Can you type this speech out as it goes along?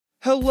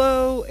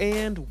Hello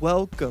and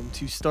welcome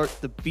to Start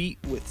the Beat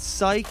with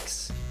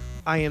Sykes.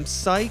 I am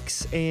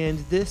Sykes and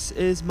this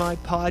is my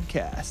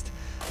podcast.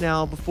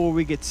 Now, before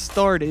we get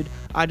started,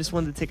 I just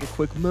wanted to take a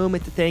quick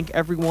moment to thank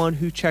everyone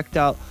who checked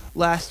out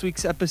last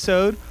week's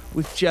episode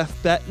with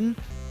Jeff Betton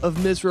of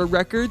Misra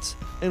Records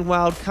and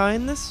Wild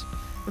Kindness.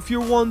 If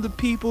you're one of the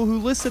people who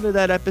listened to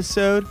that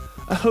episode,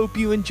 I hope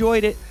you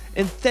enjoyed it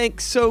and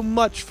thanks so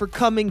much for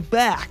coming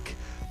back.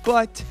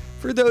 But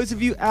for those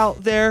of you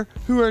out there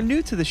who are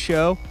new to the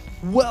show,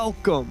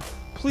 welcome.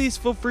 Please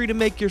feel free to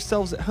make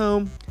yourselves at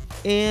home.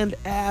 And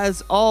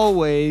as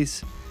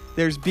always,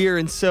 there's beer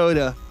and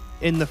soda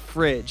in the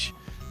fridge.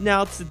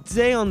 Now,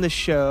 today on the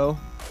show,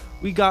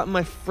 we got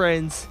my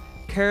friends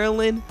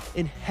Carolyn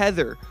and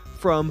Heather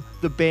from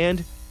the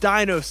band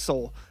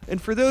Dinosoul. And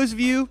for those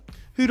of you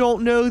who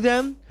don't know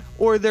them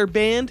or their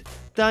band,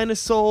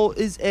 Dinosoul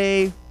is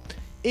a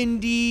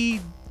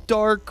indie,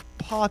 dark,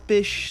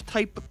 popish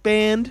type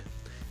band.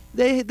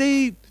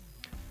 They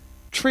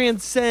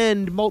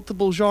transcend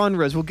multiple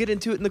genres. We'll get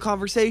into it in the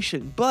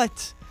conversation,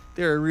 but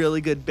they're a really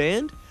good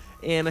band.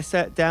 And I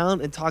sat down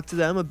and talked to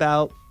them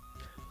about,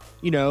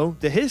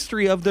 the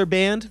history of their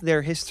band,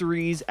 their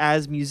histories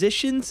as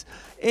musicians,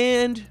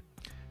 and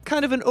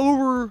kind of an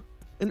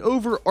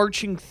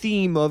overarching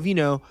theme of,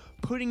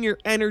 putting your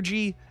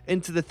energy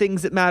into the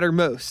things that matter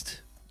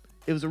most.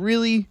 It was a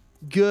really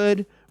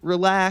good,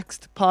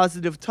 relaxed,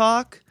 positive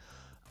talk.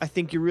 I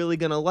think you're really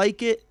gonna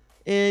like it.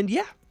 And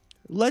yeah,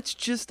 let's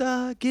just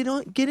get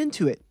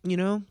into it.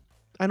 I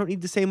don't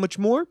need to say much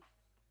more.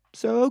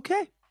 So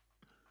okay,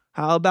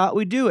 how about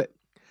we do it?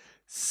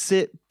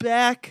 Sit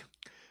back,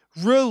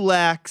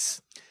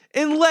 relax,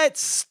 and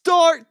let's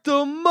start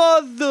the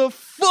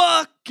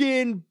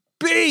motherfucking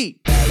beat.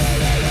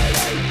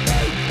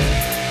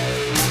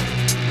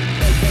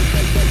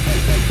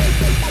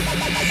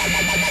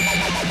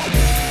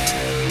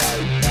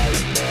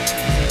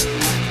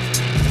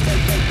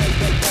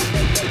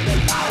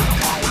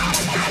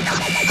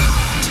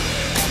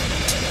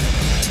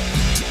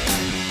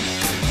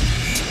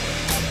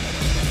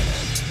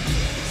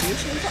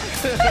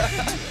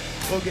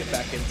 We'll get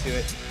back into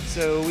it.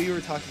 So we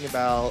were talking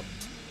about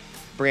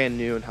Brand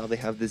New and how they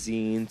have the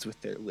zines with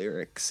their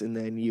lyrics, and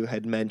then you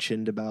had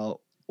mentioned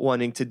about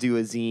wanting to do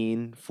a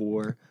zine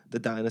for the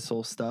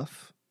Dinosaur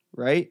stuff,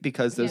 right?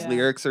 Because those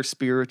lyrics are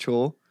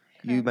spiritual.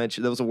 You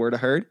mentioned that was a word I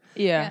heard.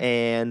 Yeah.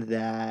 And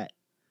that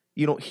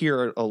you don't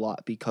hear it a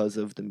lot because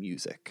of the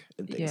music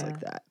and things like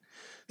that.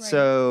 Right.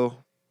 So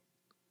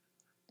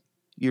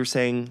you're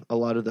saying a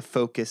lot of the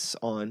focus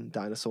on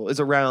Dinosaur is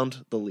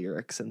around the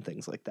lyrics and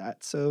things like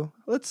that. So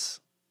let's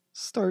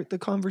start the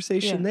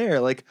conversation there.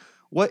 Like,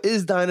 what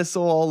is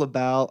Dinosaur all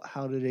about?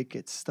 How did it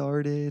get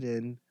started?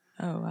 And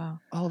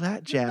all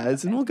that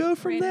jazz. And we'll go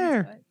from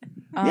there.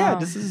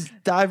 Just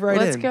dive right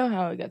in. Let's go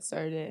how it got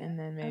started. And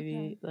then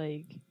maybe,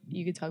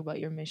 you could talk about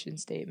your mission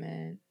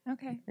statement.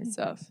 Okay. And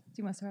stuff. Do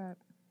you want to start?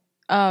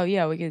 Oh,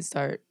 yeah, we could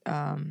start.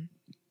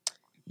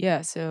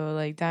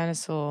 So,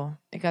 Dinosaur,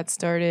 it got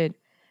started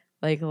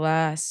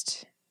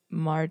last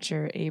March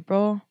or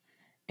April,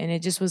 and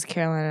it just was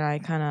Carolyn and I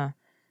kind of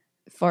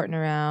farting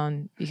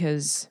around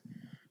because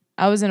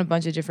I was in a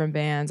bunch of different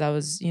bands. I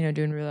was,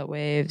 doing Roulette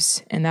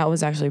Waves, and that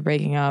was actually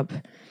breaking up.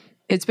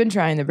 It's been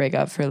trying to break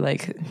up for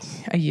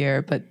a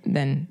year, but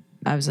then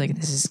I was like,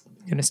 this is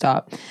gonna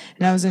stop.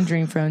 And I was in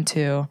Dream Throne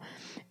too,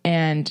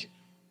 and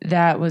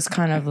that was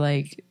kind of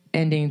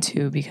ending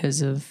too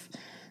because of,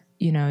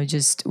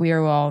 just we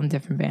were all in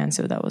different bands,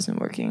 so that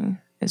wasn't working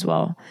as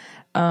well.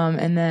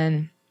 And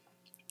then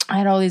I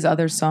had all these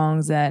other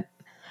songs that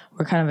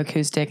were kind of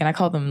acoustic, and I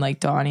call them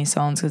Donnie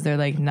songs because they're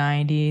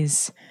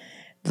 90s.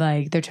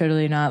 They're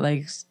totally not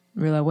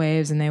Roulette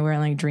Waves, and they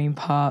weren't dream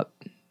pop,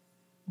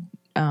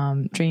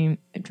 dream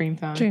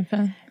phone. Dream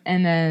phone.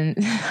 And then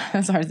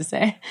that's hard to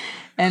say.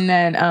 And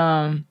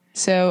then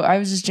so I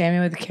was just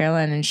jamming with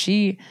Carolyn, and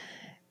she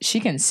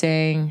can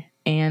sing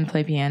and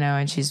play piano,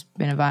 and she's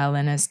been a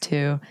violinist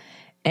too.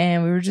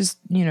 And we were just,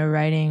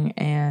 writing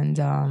and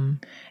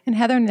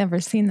Heather never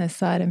seen this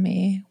side of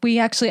me.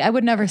 I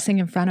would never sing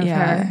in front of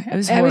her. It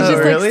was I was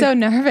just really? so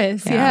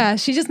nervous. Yeah.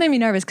 She just made me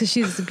nervous because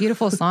she's a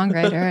beautiful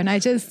songwriter. And I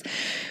just,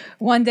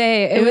 one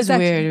day, it was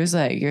weird. It was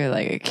you're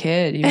a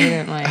kid. You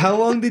didn't How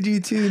long did you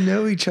two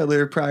know each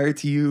other prior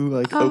to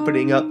you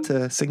opening up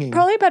to singing?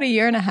 Probably about a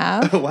year and a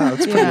half. Oh, wow.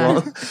 It's pretty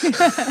long.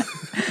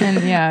 And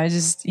I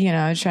just,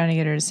 I was trying to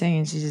get her to sing,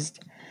 and she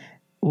just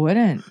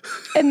wouldn't.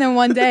 And then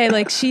one day,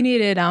 she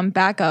needed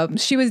backup.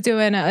 She was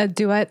doing a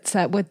duet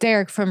set with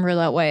Derek from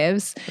Roulette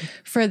Waves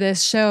for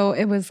this show.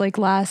 It was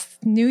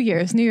last New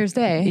Year's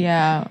Day.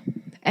 Yeah.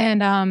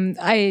 And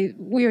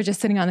we were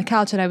just sitting on the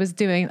couch, and I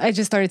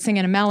just started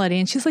singing a melody,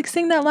 and she's like,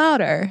 sing that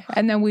louder.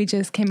 And then we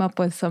just came up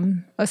with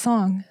a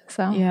song.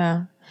 So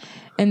yeah.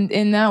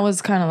 And that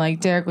was kind of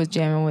Derek was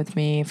jamming with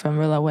me from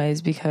Roulette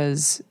Waves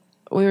because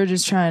we were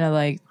just trying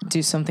to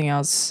do something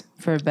else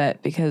for a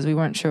bit because we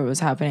weren't sure what was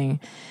happening.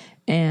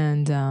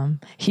 And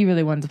he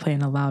really wanted to play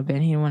in a loud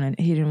band. He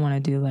didn't want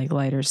to do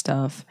lighter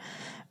stuff.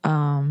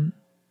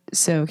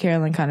 So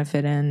Carolyn kind of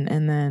fit in,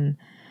 and then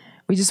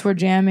we just were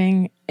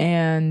jamming,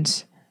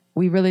 and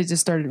we really just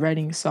started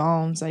writing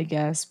songs, I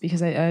guess,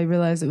 because I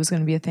realized it was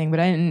going to be a thing, but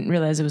I didn't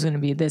realize it was going to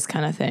be this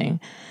kind of thing.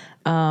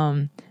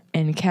 And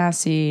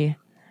Cassie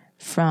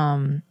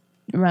from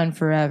Run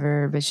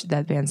Forever, but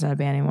that band's not a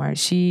band anymore.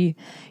 She,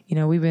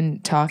 we've been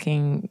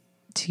talking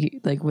to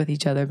like with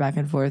each other back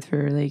and forth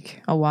for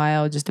like a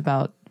while, just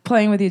about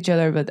playing with each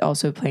other, but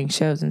also playing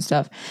shows and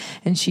stuff.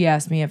 And she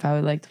asked me if I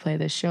would like to play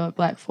this show at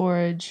Black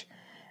Forge.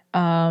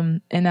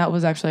 And that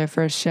was actually our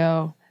first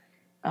show.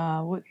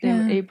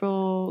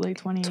 April like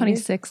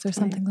 26th or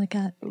something like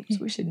that. Oops,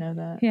 we should know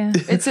that. Yeah.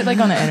 It's like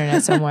on the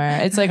internet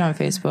somewhere. It's like on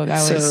Facebook.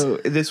 So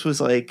this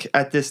was like,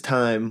 at this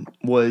time,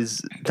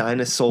 was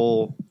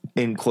Dinosaur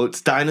in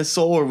quotes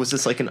Dinosaur, or was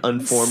this like an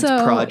unformed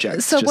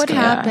project? So what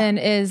happened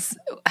is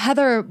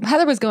Heather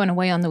was going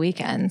away on the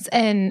weekends,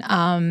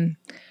 and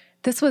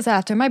this was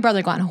after my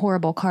brother got in a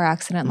horrible car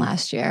accident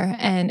last year,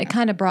 and it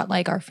kind of brought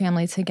like our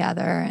family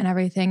together and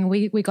everything.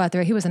 We got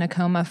through. He was in a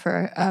coma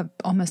for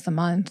almost a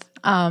month,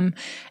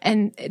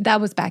 and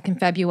that was back in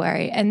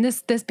February. And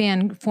this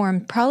band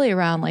formed probably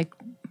around like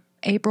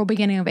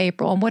beginning of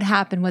April. And what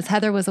happened was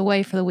Heather was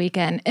away for the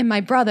weekend, and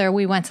my brother,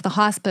 we went to the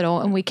hospital,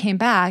 and we came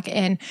back,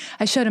 and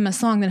I showed him a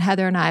song that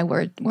Heather and I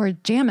were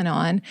jamming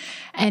on,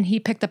 and he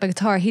picked up a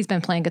guitar. He's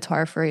been playing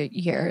guitar for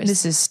years.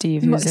 This is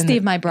Steve.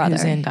 My brother.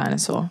 Who's in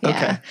Dinosaur. Yeah.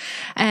 Okay.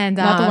 And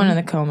not the one in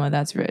the coma.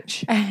 That's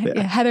Rich.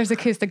 Yeah, Heather's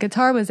acoustic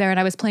guitar was there,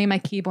 and I was playing my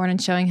keyboard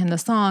and showing him the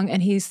song,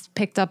 and he's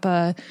picked up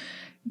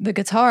the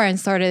guitar and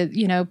started,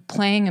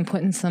 playing and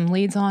putting some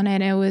leads on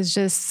it. It was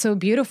just so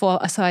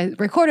beautiful. So I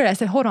recorded. I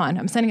said, "Hold on,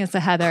 I'm sending this to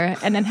Heather."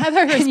 And then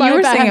Heather responded and you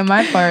were back. singing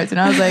my parts, and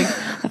I was like,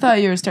 "I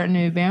thought you were starting a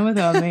new band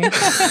without me."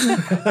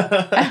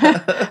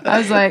 I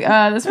was like,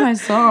 "That's my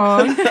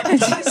song." And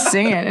just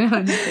sing it. And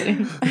I'm just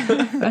kidding.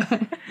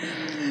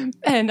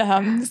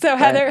 And so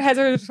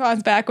Heather's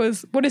response back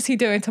was, "What is he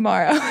doing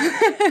tomorrow?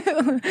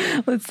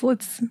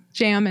 let's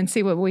jam and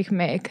see what we can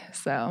make."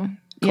 So.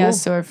 Cool. Yeah,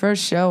 so our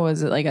first show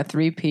was like a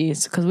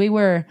 3-piece because we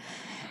weren't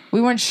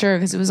sure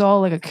because it was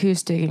all like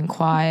acoustic and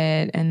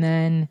quiet. And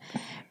then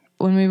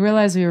when we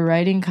realized we were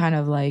writing kind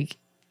of like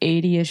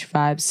 80-ish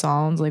vibe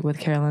songs, like with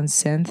Carolyn's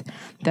synth,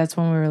 that's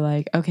when we were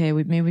like, okay,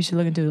 maybe we should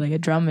look into like a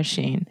drum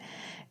machine.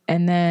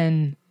 And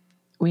then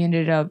we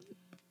ended up,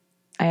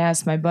 I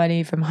asked my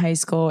buddy from high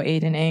school,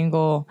 Aiden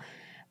Engel,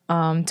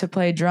 to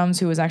play drums,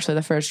 who was actually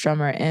the first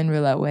drummer in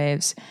Roulette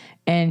Waves.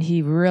 And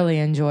he really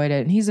enjoyed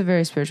it. And he's a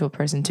very spiritual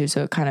person too,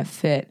 so it kind of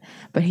fit.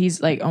 But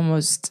he's like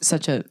almost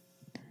such a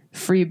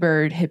free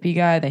bird hippie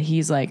guy that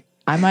he's like,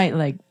 I might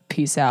like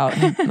peace out.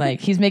 And, like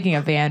he's making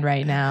a van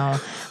right now,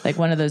 like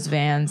one of those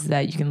vans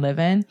that you can live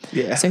in.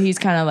 Yeah. So he's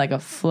kind of like a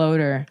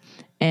floater.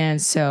 And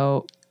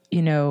so,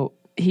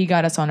 he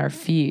got us on our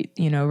feet,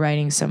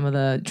 writing some of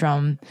the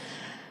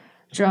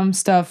drum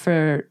stuff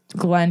for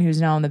Glenn, who's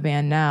now in the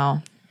band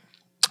now,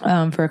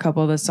 for a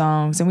couple of the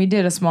songs. And we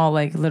did a small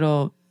like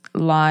little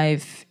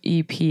live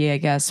EP, I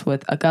guess,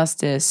 with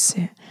Augustus,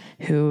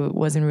 who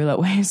was in Roulette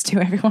Waves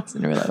too. Everyone's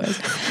in Roulette Waves.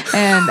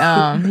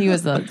 And he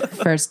was the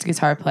first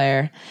guitar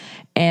player.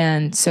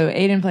 And so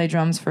Aiden played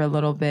drums for a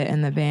little bit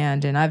in the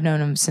band, and I've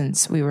known him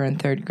since we were in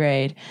 3rd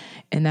grade,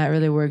 and that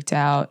really worked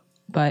out.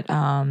 But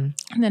and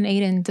then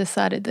Aiden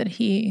decided that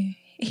he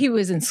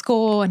was in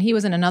school and he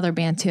was in another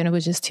band too, and it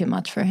was just too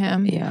much for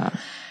him. Yeah.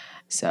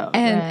 So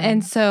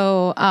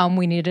so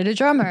we needed a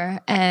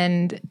drummer,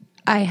 and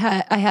I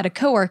had a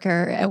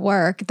coworker at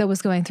work that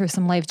was going through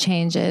some life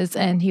changes,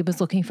 and he was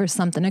looking for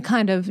something to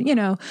kind of,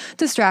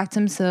 distract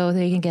him so that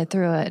he can get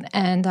through it.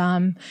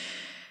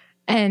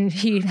 And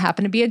he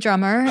happened to be a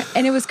drummer,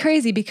 and it was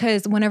crazy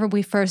because whenever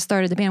we first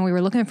started the band, we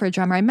were looking for a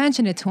drummer. I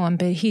mentioned it to him,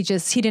 but he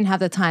didn't have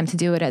the time to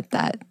do it at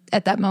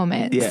that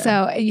moment. Yeah.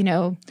 So,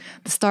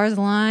 the stars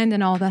aligned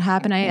and all that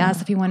happened. I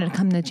asked if he wanted to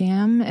come to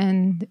jam,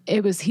 and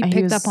he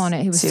picked up on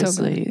it. He was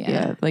so good.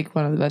 Yeah, like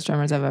one of the best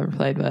drummers I've ever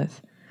played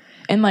with.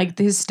 And like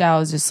his style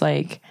is just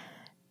like,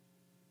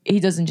 he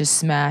doesn't just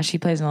smash. He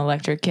plays an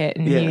electric kit,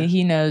 and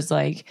he knows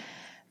like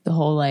the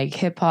whole like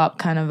hip hop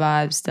kind of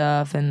vibe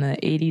stuff and the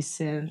 80s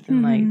synth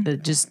and like the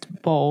just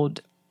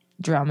bold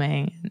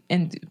drumming,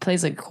 and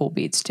plays like cool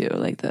beats too,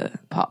 like the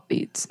pop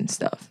beats and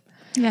stuff.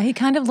 Yeah, he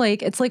kind of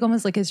like, it's like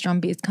almost like his drum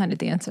beats kind of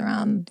dance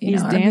around.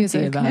 He's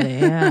dancey about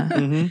it, yeah.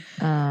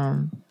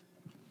 Mm-hmm.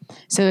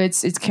 So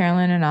it's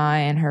Carolyn and I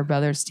and her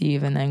brother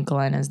Steve, and then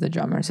Glenn is the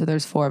drummer. So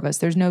there's 4 of us.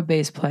 There's no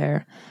bass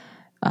player.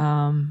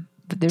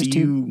 But there's Do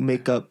you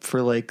make up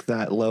for like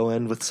that low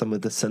end with some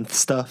of the synth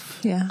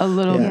stuff? Yeah, a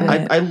little bit.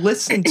 I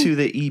listened to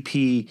the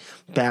EP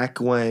back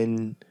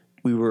when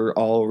we were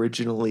all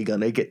originally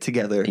gonna get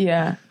together.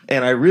 Yeah,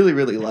 and I really,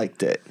 really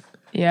liked it.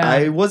 Yeah,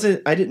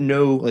 I didn't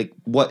know like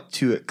what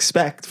to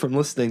expect from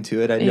listening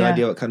to it. I had no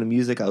idea what kind of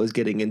music I was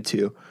getting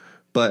into,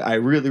 but I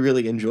really,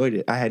 really enjoyed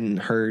it. I hadn't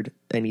heard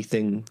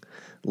anything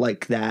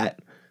like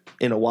that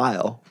in a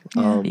while.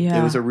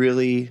 It was a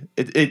really,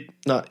 it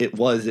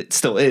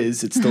still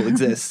is, it still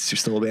exists, you're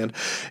still a band.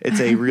 It's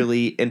a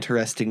really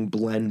interesting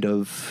blend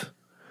of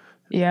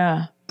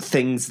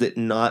things that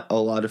not a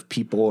lot of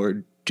people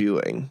are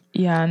doing.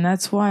 Yeah, and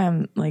that's why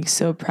I'm like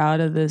so proud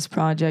of this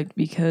project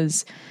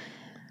because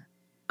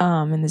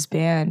in this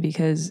band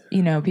because,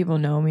 you know, people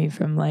know me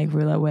from like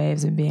Roulette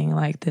Waves and being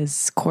like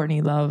this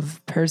Courtney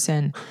Love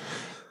person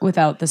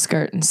without the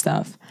skirt and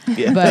stuff.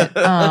 Yeah.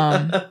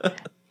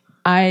 But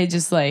I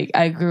just like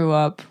I grew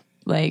up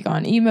like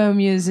on emo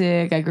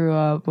music. I grew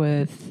up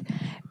with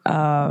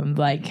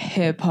like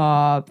hip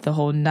hop, the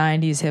whole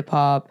 90s hip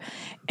hop,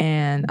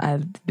 and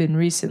I've been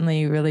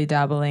recently really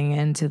dabbling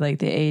into like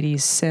the 80s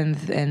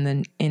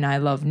synth and I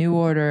love New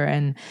Order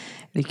and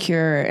The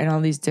Cure and all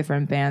these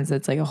different bands.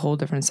 That's like a whole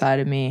different side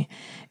of me,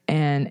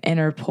 and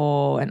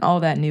Interpol and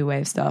all that new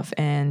wave stuff.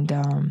 And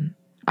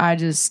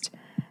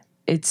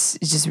it's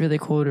just really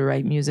cool to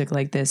write music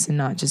like this and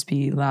not just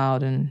be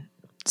loud and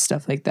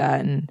stuff like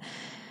that. And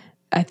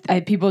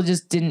I people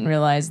just didn't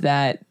realize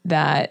that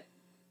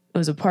it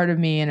was a part of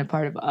me and a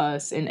part of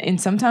us. And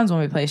sometimes when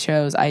we play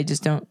shows, I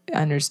just don't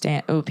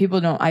understand. Oh,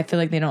 people don't. I feel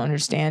like they don't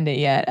understand it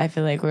yet. I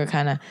feel like we're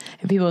kind of.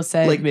 And people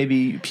say like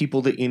maybe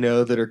people that you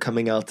know that are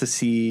coming out to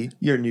see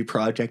your new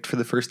project for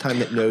the first time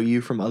that know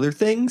you from other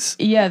things.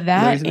 Yeah,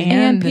 that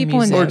and the people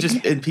music. Or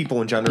just in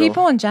people in general.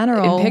 People in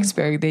general. In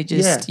Pittsburgh, they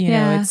just you know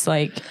Yeah. it's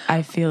like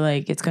I feel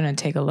like it's gonna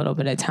take a little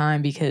bit of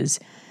time because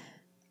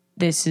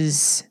this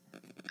is.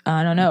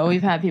 I don't know.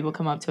 We've had people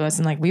come up to us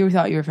and like, we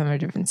thought you were from a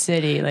different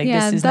city. Like,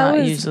 Yeah, this is that not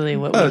was- usually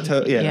what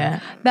yeah.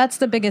 That's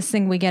the biggest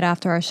thing we get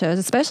after our shows,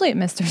 especially at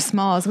Mr.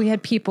 Smalls. We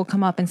had people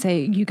come up and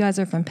say, "You guys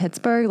are from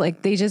Pittsburgh."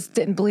 Like they just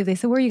didn't believe. They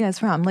said, "Where are you guys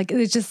from?" Like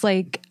it's just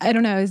like I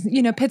don't know.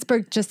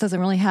 Pittsburgh just doesn't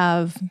really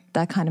have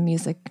that kind of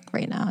music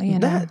right now. You know,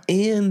 That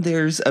and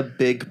there's a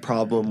big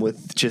problem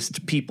with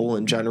just people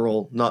in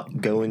general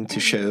not going to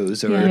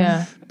shows or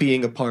Yeah.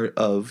 being a part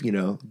of,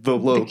 the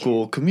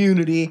local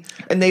community,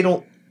 and they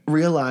don't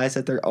realize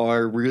that there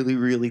are really,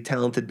 really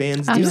talented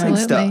bands doing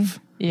Absolutely. stuff.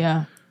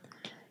 Yeah.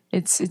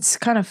 It's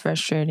kind of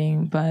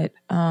frustrating, but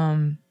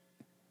I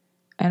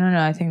don't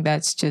know. I think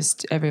that's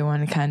just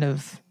everyone kind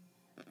of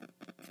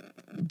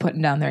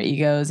putting down their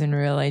egos and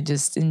really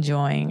just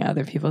enjoying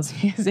other people's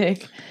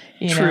music.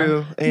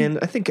 True. And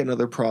I think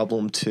another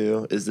problem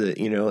too is that,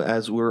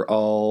 as we're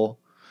all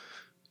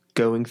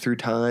going through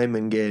time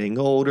and getting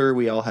older,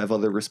 we all have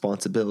other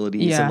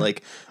responsibilities Yeah. and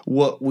like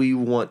what we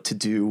want to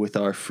do with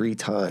our free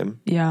time.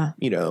 Yeah.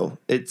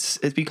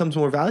 It becomes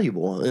more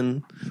valuable.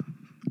 And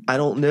I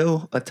don't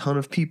know a ton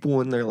of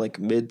people in their like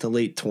mid to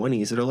late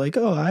 20s that are like,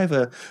 oh, I have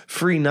a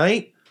free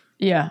night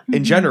Yeah.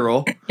 in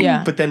general.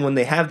 Yeah. But then when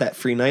they have that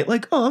free night,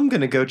 like, oh, I'm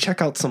going to go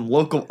check out some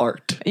local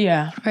art.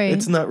 Yeah. right?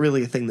 It's not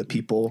really a thing that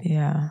people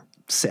Yeah.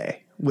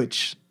 say,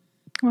 which,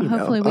 well,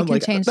 hopefully we I'm can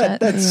like, change that.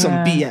 That's some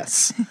Yeah.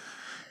 BS.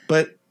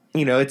 But,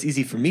 it's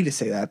easy for me to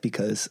say that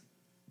because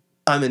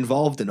I'm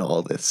involved in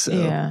all this. So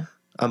Yeah.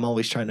 I'm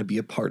always trying to be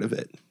a part of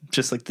it.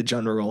 Just like the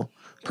general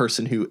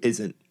person who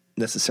isn't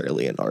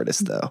necessarily an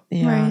artist, though.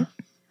 Yeah. Right.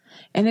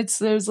 And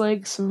there's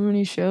like so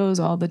many shows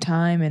all the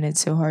time and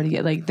it's so hard to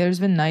get like there's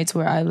been nights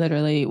where I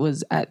literally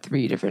was at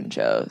 3 different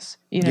shows.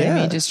 You know what I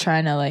Yeah. mean? Just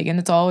trying to and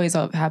it's always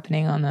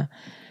happening on the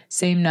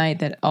same night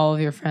that all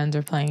of your friends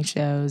are playing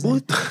shows. Well,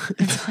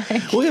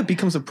 And, well, it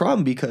becomes a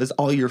problem because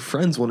all your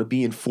friends want to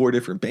be in 4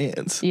 different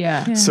bands.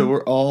 yeah. So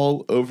we're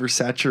all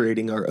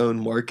oversaturating our own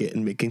market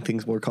and making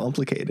things more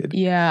complicated.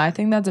 Yeah, I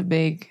think that's a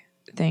big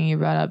thing you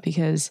brought up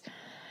because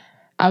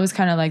I was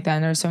kind of like that,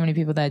 and there were so many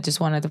people that just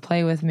wanted to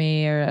play with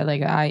me, or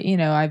like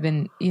I've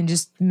been in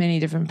just many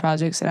different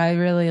projects that I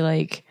really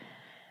like.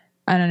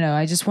 I don't know.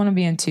 I just want to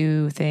be in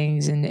 2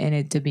 things and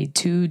it to be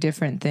 2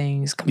 different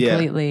things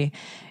completely.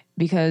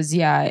 Because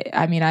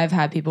I mean, I've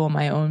had people in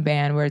my own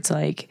band where it's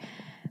like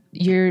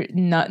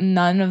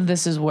none of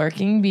this is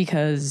working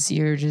because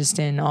you're just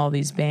in all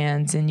these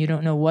bands and you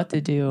don't know what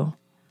to do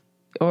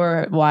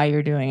or why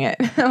you're doing it,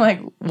 like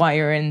why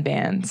you're in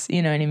bands.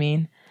 You know what I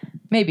mean?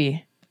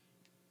 Maybe.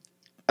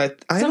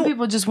 Some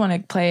people just want to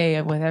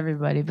play with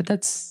everybody, but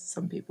that's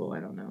some people. I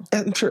don't know.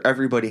 I'm sure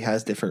everybody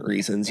has different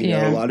reasons.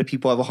 Yeah. A lot of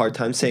people have a hard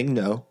time saying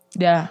no.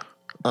 Yeah.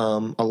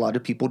 A lot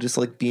of people just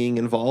like being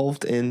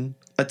involved in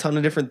a ton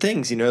of different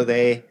things.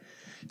 They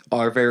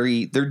are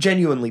they're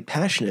genuinely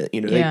passionate.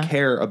 Yeah. They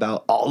care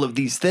about all of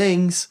these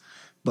things.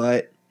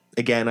 But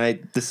again,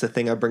 this is a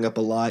thing I bring up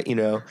a lot.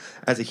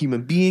 As a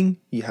human being,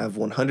 you have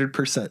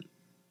 100%.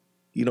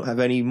 You don't have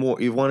any more.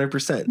 You have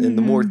 100%. And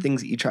the more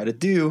things that you try to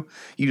do,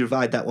 you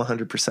divide that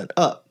 100%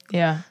 up.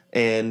 Yeah.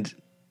 And,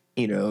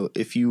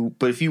 if you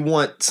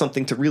want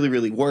something to really,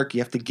 really work,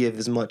 you have to give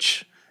as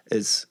much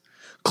as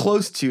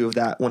close to of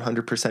that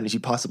 100% as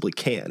you possibly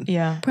can.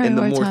 Yeah. And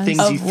the more Prioritize.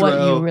 things you Of what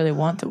throw, you really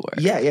want to work.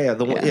 yeah, Yeah.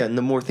 and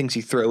the more things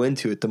you throw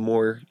into it, the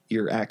more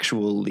you're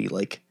actually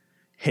like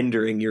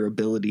hindering your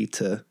ability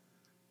to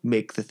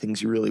make the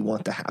things you really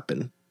want to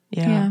happen.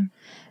 Yeah.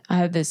 I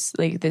have this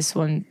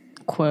one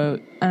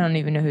quote. I don't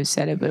even know who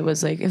said it, but it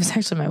was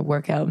actually my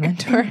workout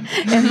mentor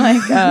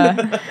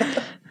and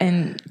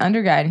in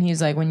undergrad. And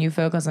he's like, when you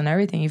focus on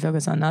everything, you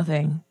focus on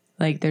nothing.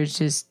 Like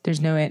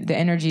the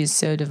energy is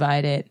so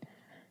divided,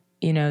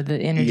 the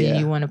energy Yeah.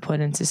 you want to put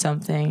into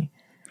something.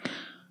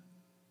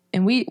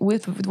 and we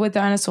with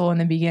Dinosaur in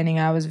the beginning,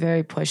 I was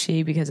very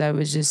pushy because I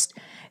was just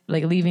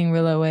like leaving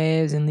Willow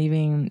Waves and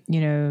leaving,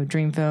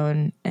 Dream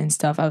Phone and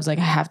stuff. I was like,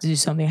 I have to do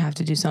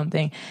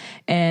something.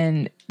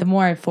 And the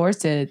more I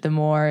forced it, the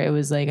more it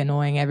was like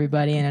annoying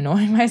everybody and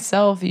annoying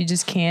myself. You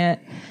just can't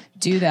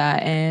do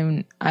that.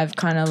 And I've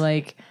kind of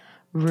like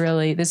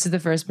really, this is the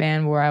first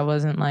band where I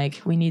wasn't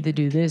like, we need to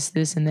do this,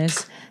 and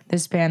this.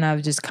 This band,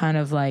 I've just kind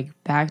of like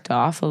backed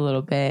off a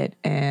little bit,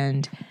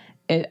 and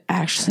it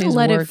actually is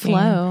let working it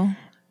flow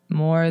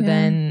more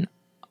than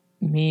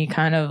me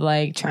kind of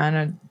like trying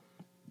to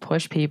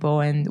push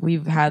people. And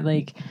we've had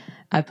like,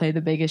 I played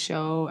the biggest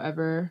show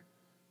ever,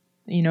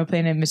 playing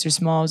at Mr.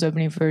 Small's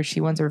opening for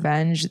She Wants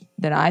Revenge.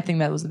 That I think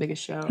that was the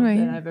biggest show that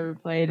I've ever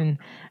played. And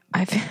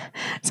I feel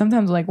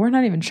sometimes like we're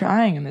not even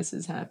trying and this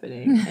is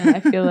happening. And I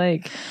feel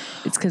like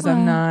it's because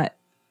I'm not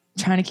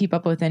trying to keep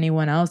up with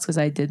anyone else because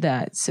I did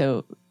that.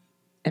 So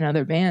in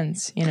other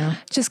bands,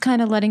 just kind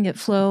of letting it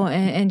flow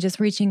and just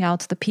reaching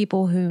out to the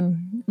people who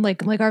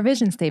like our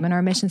vision statement,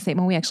 our mission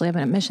statement. We actually have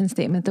a mission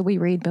statement that we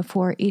read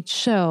before each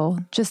show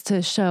just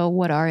to show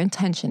what our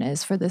intention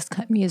is for this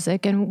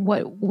music and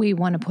what we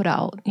want to put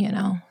out,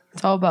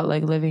 It's all about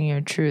like living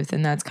your truth.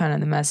 And that's kind of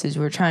the message.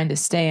 We're trying to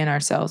stay in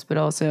ourselves, but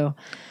also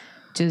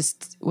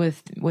just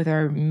with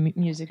our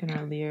music and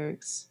our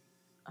lyrics.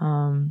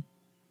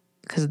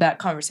 Because that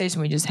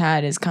conversation we just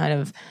had is kind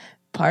of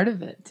part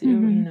of it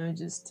too,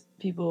 just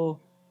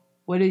people,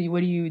 what are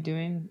you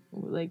doing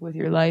like with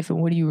your life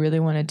and what do you really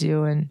want to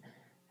do and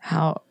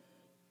how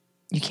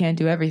you can't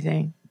do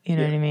everything, what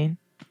I mean?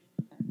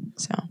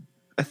 So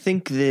I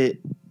think that,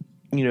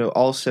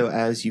 also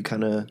as you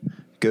kind of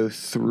go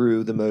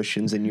through the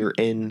motions and you're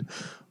in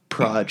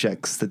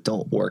projects that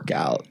don't work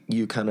out,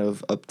 you kind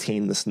of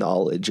obtain this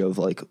knowledge of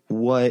like,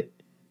 what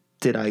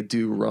did I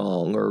do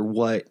wrong or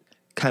what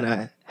kind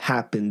of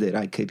happened that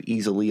I could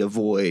easily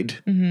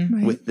avoid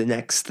with the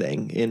next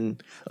thing.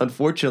 And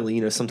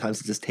unfortunately, sometimes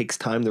it just takes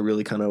time to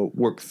really kind of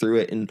work through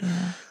it and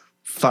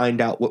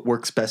find out what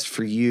works best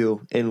for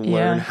you and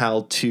learn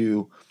how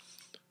to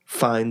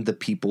find the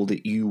people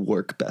that you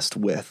work best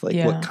with,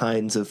 like what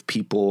kinds of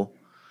people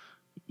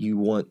you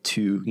want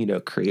to,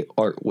 create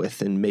art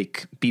with and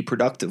be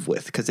productive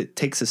with, because it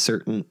takes a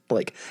certain,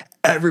 like,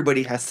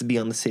 everybody has to be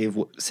on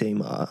the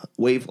same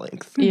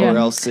wavelength or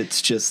else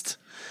it's just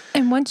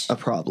a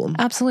problem.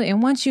 Absolutely.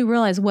 And once you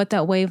realize what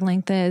that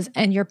wavelength is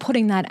and you're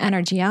putting that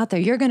energy out there,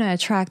 you're going to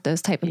attract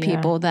those type of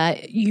people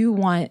that you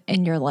want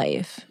in your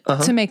life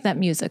to make that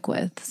music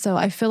with. So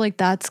I feel like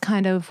that's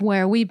kind of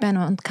where we've been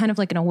on kind of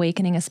like an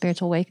awakening, a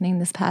spiritual awakening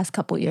this past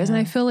couple of years. And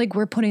I feel like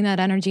we're putting that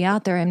energy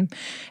out there and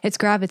it's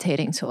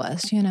gravitating to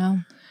us,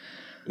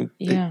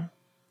 Yeah.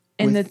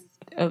 And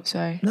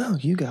sorry. No,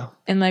 you go.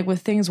 And like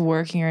with things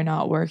working or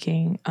not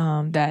working,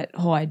 that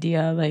whole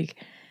idea, like,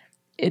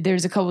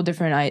 there's a couple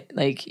different,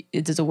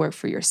 does it work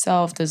for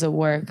yourself? Does it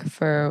work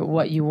for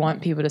what you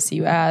want people to see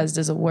you as?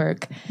 Does it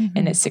work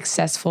and it's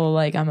successful?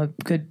 Like, I'm a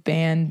good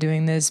band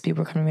doing this.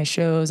 People are coming to my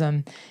shows.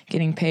 I'm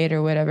getting paid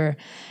or whatever.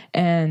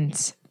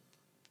 And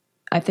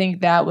I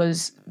think that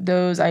was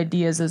those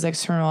ideas, those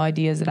external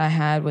ideas that I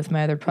had with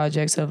my other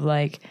projects of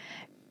like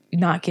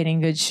not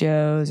getting good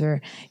shows or,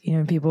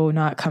 people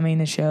not coming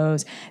to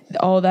shows,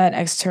 all that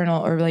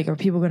external or like, are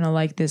people going to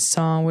like this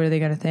song? What are they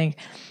going to think?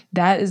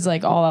 That is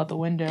like all out the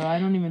window. I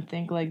don't even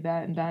think like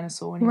that in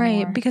Dinosaur anymore.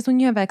 Right, because when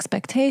you have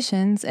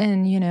expectations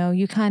and,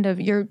 you kind of,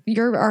 you're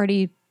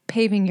already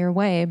paving your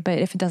way, but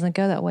if it doesn't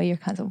go that way, you're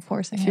kind of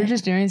forcing it. If you're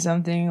just doing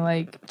something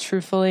like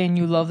truthfully and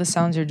you love the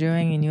sounds you're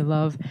doing and you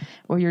love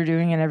what you're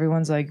doing and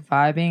everyone's like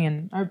vibing,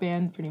 and our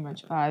band pretty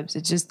much vibes,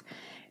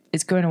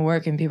 it's going to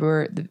work and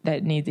people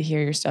that need to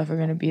hear your stuff are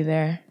going to be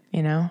there,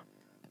 And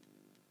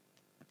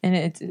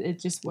it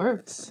just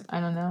works. I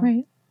don't know.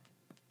 Right.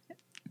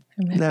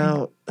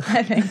 Now,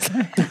 I think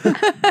so.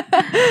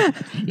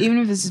 Even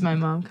if this is my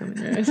mom coming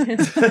there.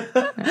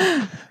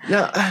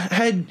 Now,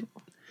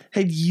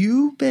 had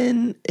you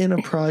been in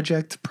a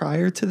project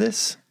prior to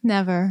this?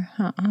 Never.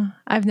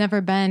 I've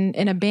never been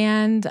in a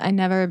band. I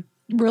never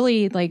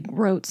really like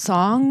wrote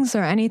songs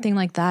or anything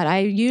like that.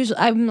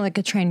 I'm like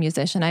a trained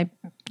musician. I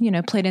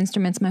played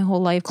instruments my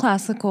whole life,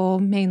 classical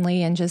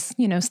mainly, and just,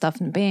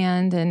 stuff in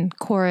band and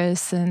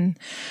chorus.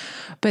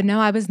 But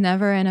no, I was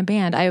never in a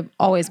band. I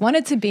always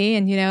wanted to be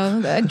and,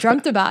 I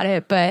dreamt about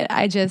it, but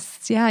I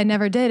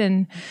never did.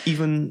 And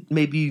even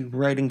maybe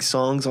writing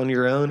songs on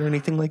your own or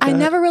anything like that? I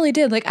never really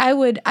did. Like I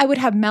would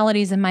have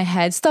melodies in my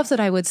head, stuff that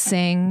I would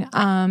sing,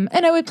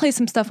 and I would play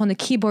some stuff on the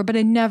keyboard, but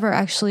I never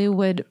actually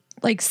would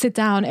like sit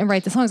down and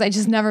write the songs. I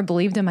just never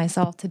believed in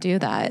myself to do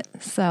that.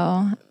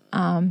 So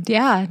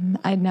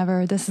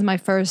this is my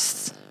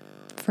first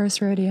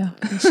rodeo.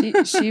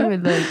 She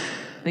would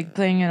like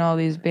playing in all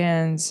these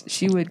bands.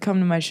 She would come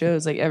to my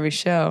shows like every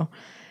show.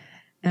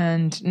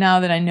 And now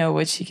that I know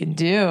what she can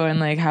do and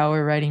like how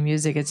we're writing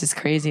music, it's just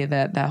crazy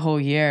that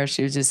whole year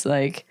she was just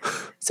like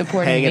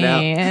supporting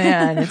me.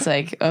 And it's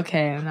like,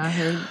 okay, now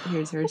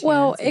here's her chance.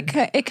 Well,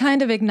 it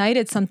kind of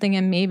ignited something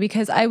in me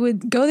because I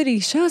would go to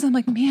these shows. I'm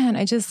like, man,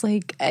 I just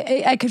like,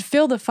 I could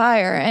feel the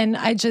fire. And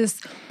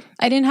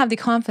I didn't have the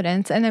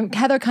confidence, and then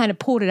Heather kind of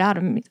pulled it out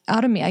of me.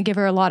 I give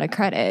her a lot of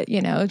credit,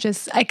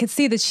 just I could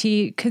see that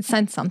she could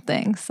sense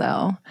something.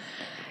 So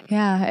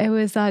yeah, it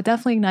was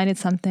definitely ignited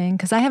something,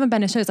 because I haven't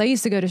been to shows. I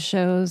used to go to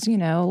shows,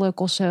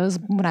 local shows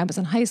when I was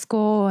in high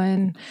school,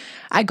 and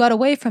I got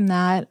away from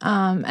that.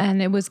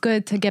 And it was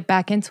good to get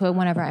back into it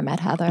whenever I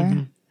met Heather.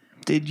 Mm-hmm.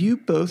 Did you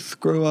both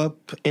grow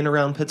up in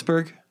around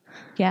Pittsburgh?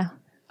 Yeah.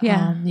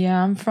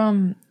 Yeah, I'm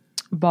from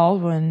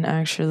Baldwin,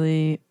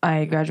 actually.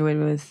 I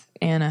graduated with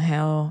Anna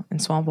Hale in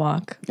Swamp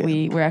Walk. Yeah.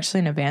 We were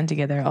actually in a band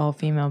together, all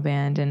female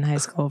band in high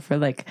school for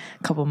like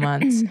a couple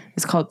months.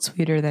 It's called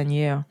Sweeter Than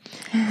You.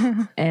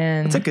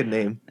 And That's a good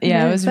name.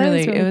 yeah, it was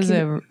really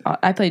cute.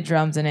 I played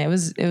drums in it.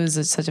 It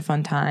was such a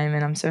fun time,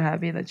 and I'm so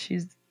happy that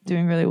she's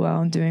doing really well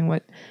and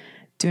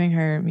doing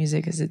her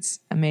music, because it's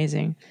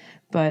amazing.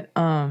 But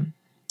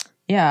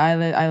yeah,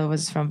 I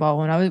was from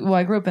Baldwin.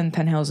 I grew up in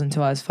Penn Hills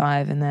until I was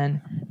 5, and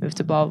then moved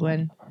to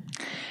Baldwin.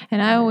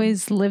 And I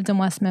always lived in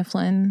West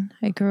Mifflin.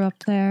 I grew up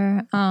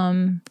there.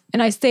 And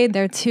I stayed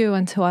there too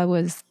until I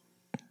was,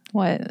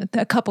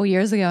 a couple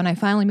years ago. And I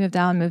finally moved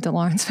out and moved to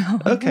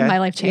Lawrenceville. Okay. My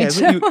life changed.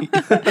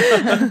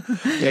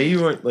 Yeah,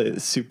 you weren't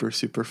like, super,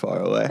 super far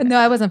away. No,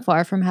 I wasn't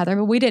far from Heather,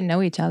 but we didn't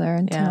know each other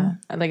until.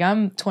 Yeah. Like,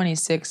 I'm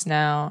 26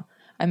 now.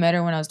 I met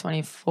her when I was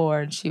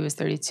 24, and she was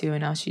 32,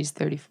 and now she's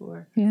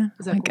 34. Yeah.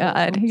 Is Oh that my cool?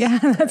 God. Oops. Yeah,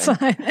 that's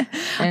fine.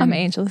 I'm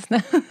angel's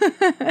now.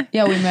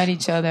 Yeah, we met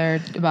each other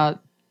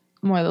about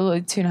more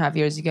like 2.5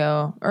 years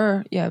ago,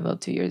 or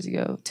about 2 years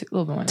ago, a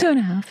little bit more.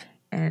 2.5.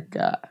 And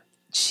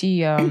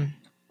she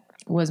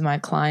was my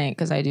client,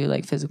 because I do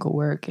like physical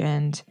work,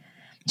 and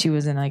she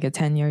was in like a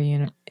 10-year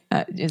unit.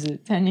 Is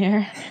it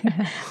 10-year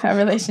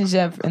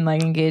relationship, and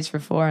like engaged for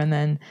 4, and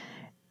then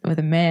with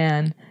a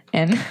man,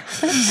 and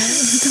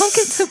Don't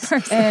get too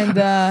personal.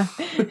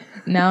 and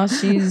now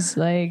she's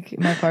like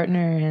my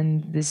partner,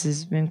 and this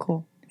has been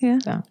cool. Yeah.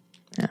 So,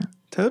 yeah.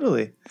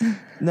 Totally.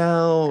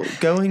 Now,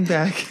 going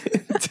back,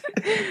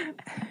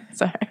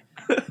 Sorry.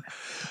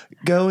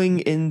 going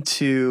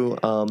into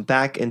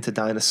back into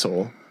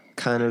Dinosaur,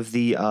 kind of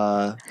the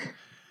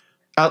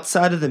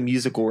outside of the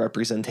musical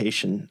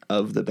representation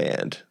of the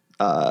band,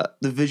 the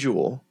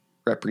visual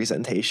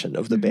representation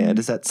of the band,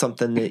 is that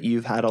something that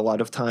you've had a lot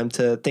of time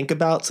to think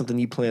about, something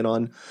you plan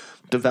on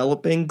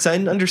developing? Because I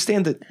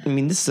understand that,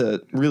 this is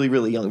a really,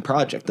 really young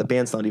project. The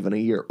band's not even a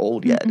year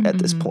old yet at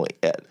this point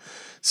yet.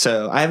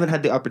 So I haven't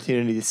had the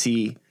opportunity to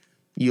see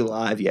you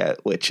live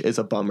yet, which is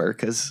a bummer,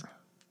 because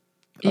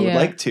I would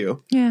like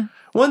to. Yeah.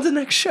 When's the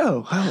next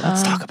show? Oh,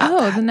 let's talk about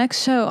that. The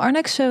next show. Our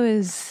next show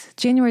is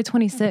January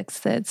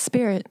 26th at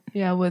Spirit.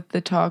 Yeah, with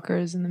the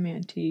Talkers and the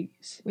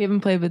Mantiques. We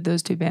haven't played with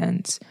those two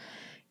bands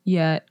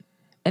yet.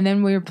 And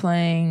then we were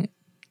playing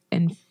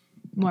in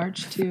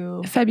March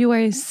to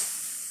February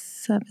 7th.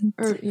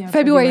 February.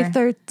 February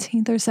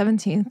 13th or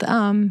 17th.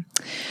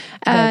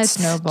 At At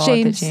Snowball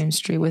at the James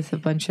Street with a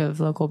bunch of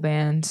local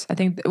bands. I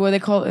think they're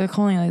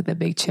calling it like the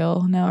Big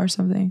Chill now or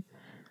something.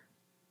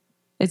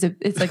 It's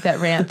like that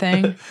rant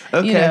thing,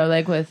 Okay.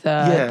 like with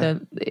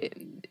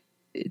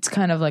it's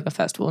kind of like a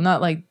festival,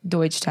 not like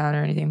Deutschtown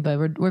or anything, but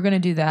we're gonna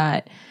do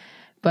that.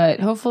 But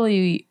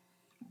hopefully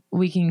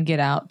we can get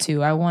out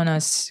too. I want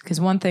us, because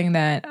one thing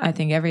that I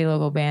think every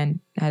local band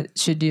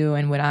should do,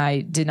 and what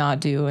I did not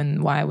do,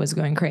 and why I was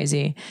going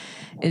crazy,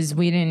 is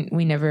we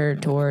never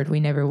toured, we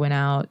never went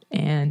out,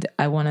 and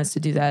I want us to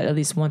do that at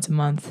least once a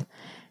month,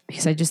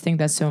 because I just think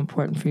that's so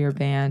important for your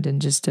band,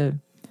 and just to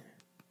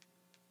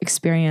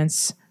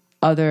experience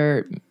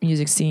other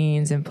music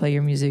scenes and play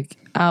your music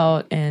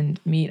out and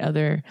meet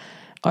other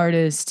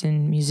artists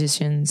and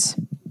musicians.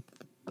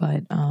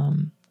 But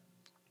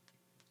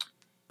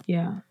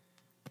yeah.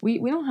 We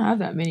don't have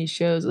that many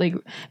shows, like,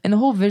 and the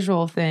whole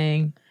visual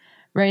thing.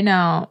 Right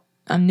now,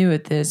 I'm new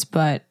at this,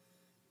 but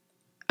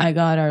I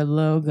got our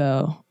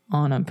logo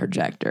on a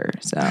projector,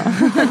 so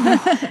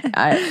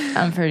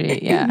I'm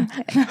pretty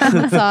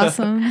That's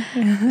awesome.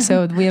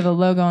 So we have a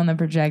logo on the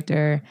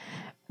projector.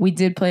 We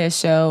did play a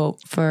show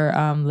for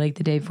like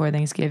the day before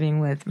Thanksgiving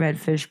with Red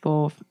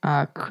Fishbowl.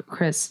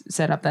 Chris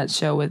set up that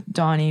show with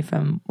Donnie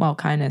from Wild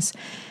Kindness,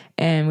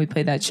 and we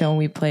played that show. And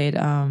we played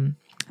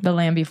The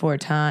Land Before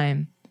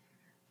Time.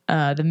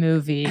 The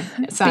movie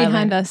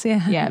Behind us,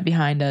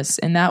 behind us,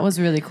 and that was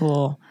really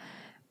cool.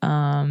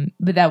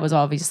 But that was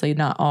obviously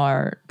not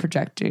our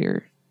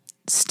projector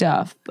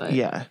stuff. But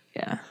Yeah.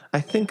 yeah, I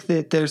think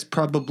that there's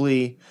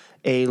probably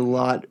a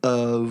lot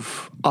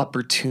of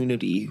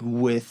opportunity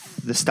with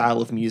the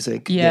style of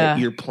music that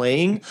you're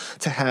playing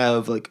to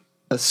have like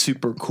a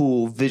super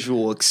cool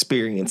visual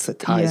experience that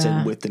ties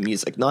in with the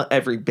music. Not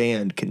every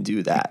band can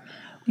do that.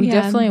 we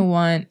definitely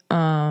want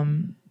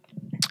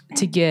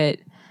to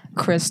get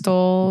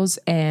crystals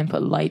and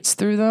put lights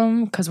through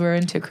them, because we're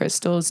into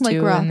crystals Like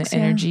too, rocks, and the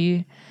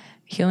energy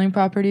healing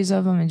properties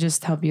of them, and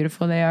just how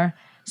beautiful they are.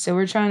 So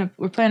we're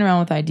playing around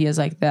with ideas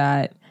like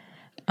that.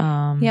 We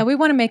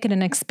want to make it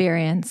an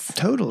experience.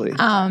 Totally.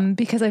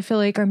 Because I feel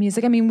like our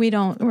music, we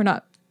don't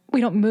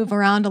move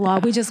around a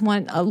lot. We just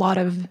want a lot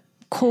of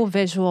cool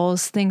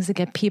visuals, things that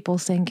get people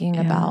thinking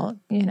about,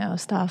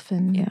 stuff.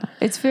 And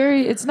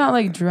it's not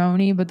like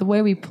droney, but the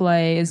way we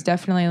play is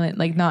definitely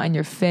like not in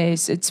your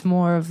face. It's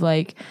more of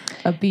like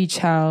a beach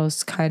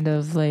house kind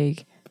of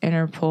like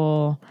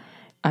Interpol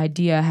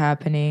idea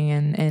happening,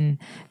 and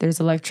there's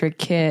electric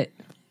kit.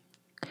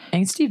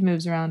 And Steve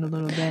moves around a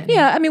little bit.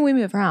 Yeah, I mean, we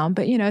move around,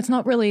 but it's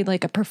not really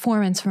like a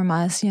performance from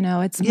us.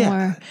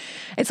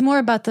 It's more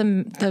about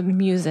the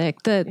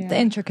music, the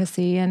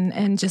intricacy,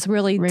 and just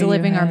really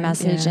delivering our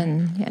message.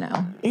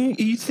 And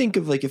you think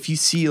of like if you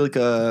see like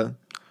a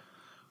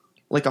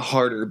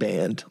harder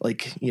band,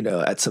 like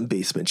at some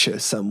basement show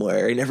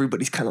somewhere, and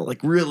everybody's kind of like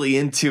really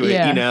into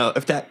it.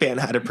 If that band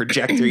had a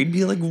projector, you'd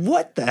be like,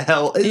 "What the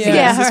hell is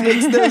this? This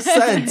makes no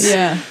sense."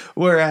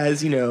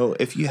 Whereas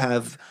if you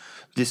have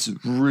this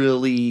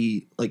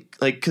really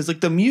because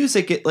the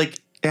music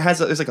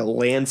there's like a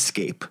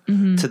landscape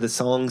to the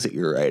songs that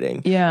you're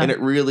writing, and it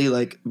really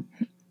like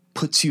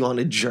puts you on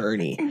a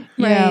journey.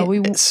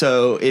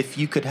 So if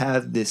you could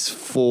have this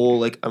full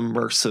like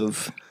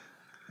immersive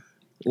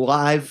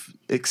live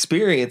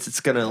experience, it's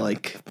gonna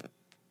like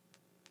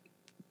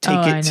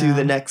take it to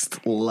the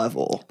next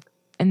level.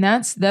 And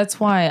that's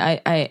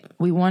why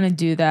we want to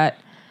do that.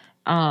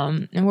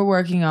 And we're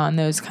working on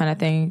those kind of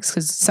things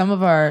because some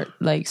of our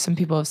some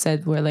people have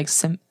said we're like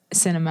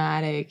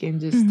cinematic and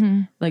just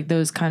like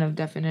those kind of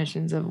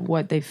definitions of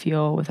what they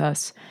feel with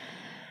us.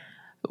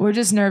 We're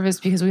just nervous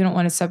because we don't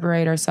want to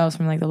separate ourselves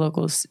from like the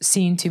local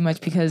scene too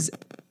much, because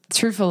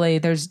truthfully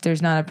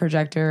there's not a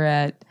projector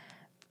at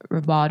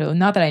Roboto,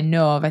 not that I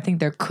know of. I think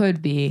there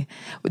could be.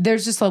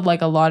 There's just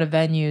like a lot of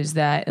venues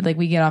that like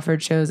we get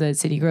offered shows at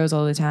City Grows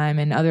all the time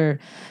and other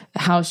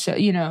house shows,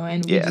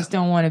 and we just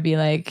don't want to be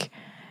like,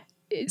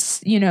 it's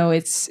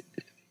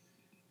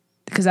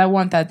because I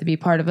want that to be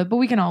part of it, but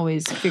we can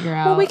always figure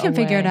out. Well, we can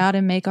figure it out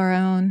and make our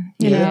own.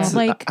 You know,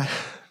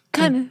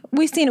 kind of.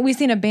 We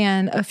seen a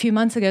band a few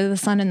months ago, The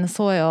Sun in the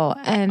Soil,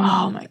 and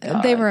oh my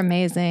God, they were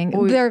amazing.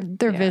 Their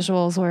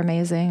visuals were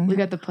amazing. We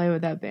got to play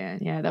with that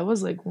band. Yeah, that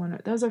was like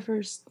that was our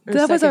first.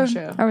 That was our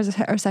show. Our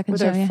second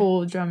with show. With our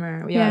full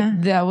drummer. Yeah,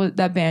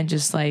 that band.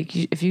 Just like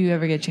if you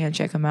ever get a chance,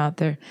 check them out.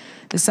 They're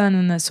The Sun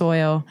in the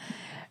Soil.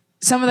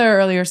 Some of their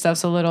earlier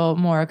stuff's a little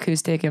more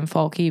acoustic and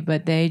folky,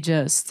 but they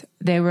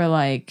were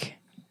like,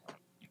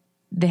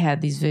 they had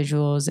these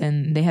visuals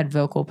and they had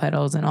vocal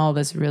pedals and all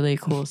this really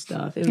cool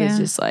stuff. It was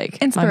just like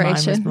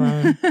inspiration. My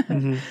mind was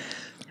blown.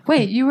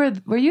 Wait,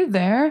 were you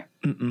there?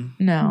 Mm-mm.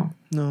 No.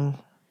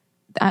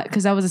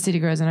 Because that was a City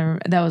Grows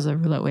and that was a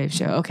Roulette Wave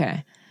show.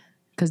 Okay.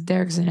 Because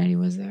Derek Zanetti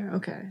was there.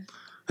 Okay.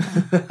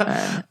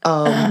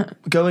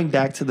 Going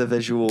back to the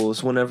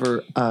visuals,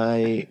 whenever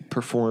I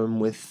perform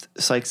with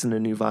Sykes and the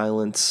New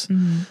Violence,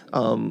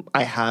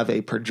 I have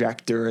a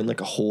projector and like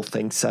a whole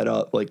thing set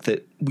up like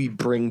that we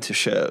bring to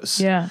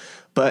shows. Yeah.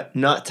 But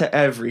not to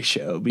every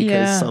show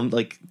because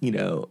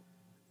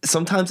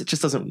sometimes it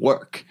just doesn't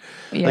work.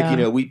 Yeah.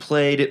 Like, we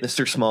played at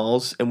Mr.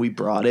 Smalls and we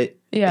brought it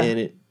and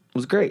it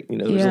was great.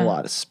 There was a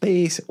lot of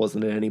space. It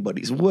wasn't in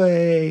anybody's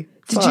way.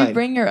 Did you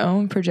bring your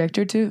own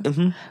projector too?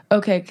 Mm-hmm.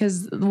 Okay,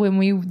 because when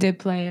we did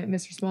play at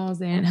Mr. Smalls,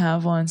 they didn't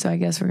have one, so I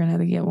guess we're gonna have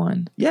to get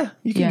one. Yeah,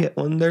 you can get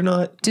one. They're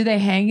not. Do they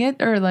hang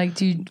it or like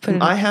do you put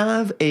it? I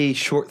have a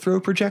short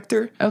throw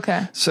projector.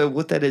 Okay. So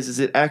what that is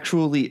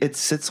it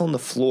sits on the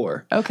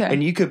floor. Okay.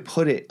 And you could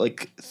put it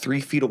like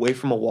 3 feet away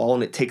from a wall,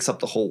 and it takes up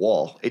the whole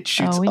wall. It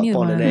shoots up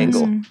on an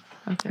angle.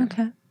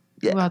 Okay.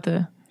 Yeah. We'll have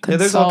to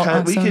there's all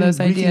kinds. We can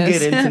ideas.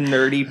 get into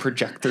nerdy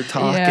projector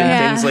talk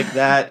and things like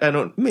that. I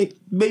don't.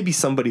 Maybe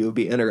somebody would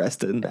be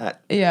interested in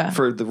that.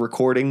 For the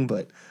recording,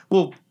 but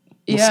we'll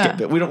skip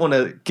it. We don't want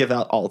to give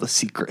out all the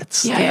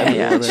secrets. But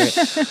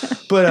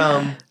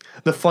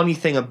the funny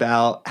thing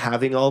about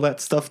having all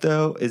that stuff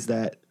though is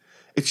that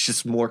it's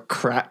just more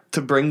crap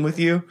to bring with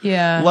you.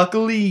 Yeah.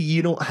 Luckily,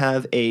 you don't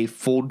have a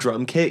full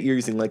drum kit. You're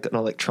using like an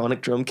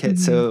electronic drum kit.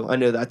 So I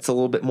know that's a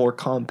little bit more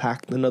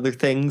compact than other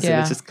things. Yeah.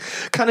 And it just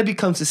kind of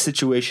becomes a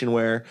situation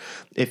where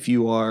if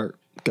you are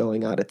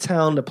going out of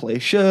town to play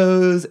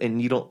shows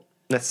and you don't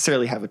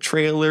necessarily have a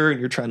trailer and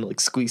you're trying to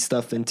like squeeze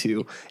stuff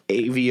into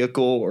a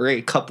vehicle or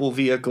a couple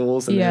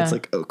vehicles and then it's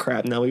like, oh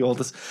crap, now we have all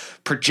this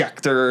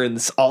projector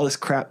and all this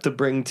crap to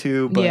bring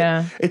to,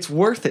 but it's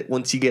worth it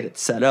once you get it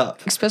set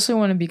up, especially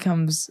when it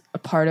becomes a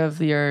part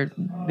of your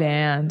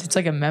band. It's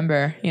like a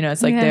member,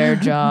 it's like their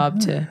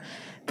job to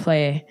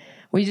play.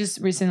 We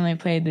just recently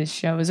played this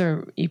show. It was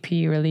our EP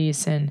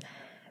release, and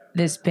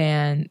this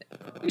band,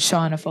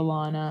 Shauna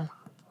Falana,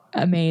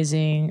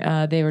 amazing.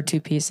 They were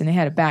 2-piece and they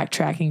had a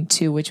backtracking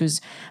too, which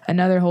was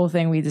another whole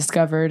thing we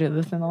discovered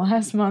within the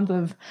last month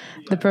of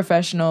the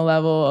professional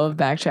level of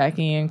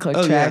backtracking and click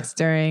tracks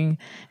during.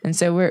 And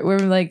so we're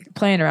like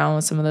playing around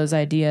with some of those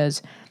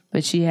ideas.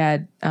 But she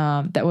had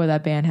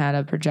that band had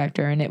a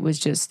projector, and it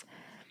was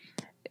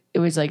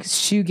like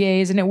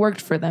shoegaze, and it worked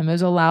for them. It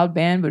was a loud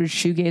band, but it was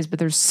shoegaze, but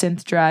there's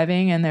synth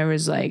driving, and there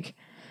was like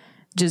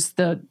just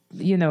the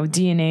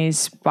DNA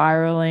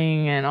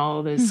spiraling and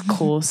all this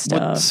cool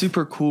stuff. What's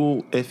super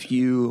cool if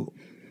you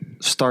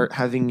start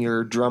having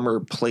your drummer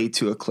play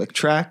to a click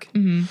track,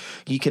 Mm-hmm.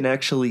 you can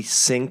actually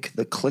sync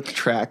the click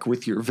track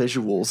with your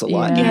visuals a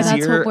lot Yeah. Yeah, that's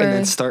easier, what and then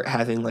we're- start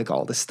having like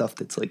all this stuff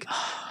that's like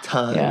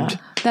timed. Yeah.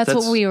 That's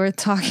what we were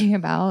talking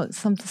about.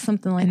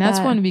 Something like And that's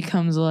that. when it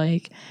becomes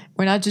like,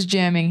 we're not just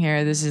jamming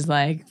here. This is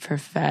like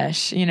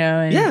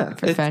and Yeah,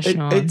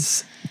 professional.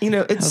 it's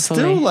it's still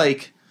Hopefully.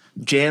 like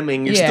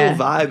jamming. You're Yeah.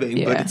 still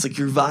vibing, but Yeah. it's like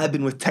you're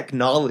vibing with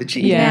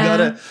technology. Yeah. You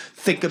gotta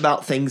think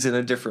about things in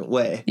a different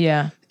way.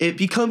 yeah. It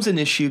becomes an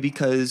issue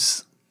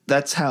because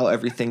that's how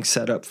everything's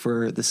set up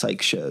for the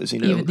psych shows. You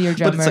know, Even your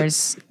But it's like-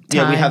 drummers.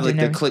 yeah, we have timed like and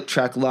the everything. click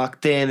track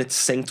locked in. It's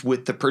synced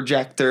with the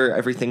projector.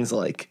 Everything's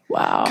like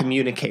Wow.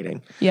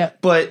 communicating. Yeah.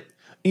 But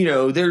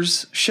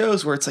there's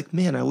shows where it's like,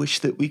 man, I wish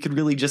that we could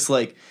really just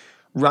like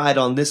ride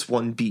on this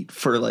one beat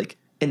for like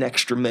an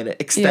extra minute,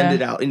 extend Yeah.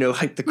 it out,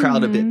 hype the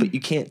crowd a bit, but you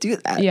can't do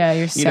that. Yeah,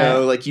 you're set.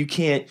 like you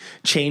can't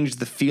change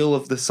the feel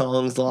of the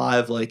songs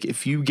live. Like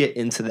if you get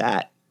into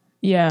that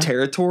Yeah.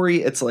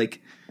 territory, it's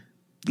like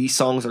these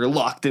songs are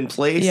locked in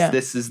place. Yeah.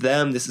 This is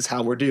them. This is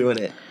how we're doing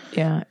it.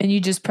 Yeah. And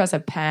you just press a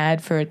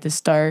pad for it to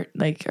start,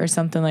 like, or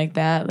something like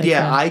that. Like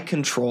Yeah, I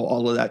control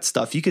all of that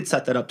stuff. You could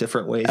set that up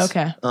different ways.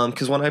 Okay.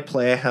 Because when I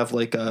play, I have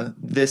like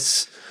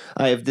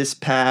I have this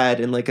pad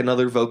and like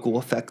another vocal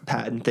effect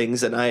pad and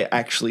things, and I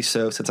actually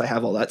since I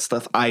have all that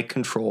stuff, I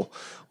control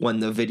when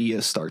the video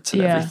starts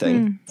and Yeah.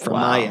 everything from Wow.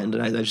 my end,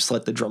 and I just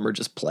let the drummer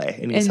just play,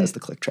 and he just And has the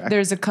click track.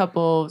 There's a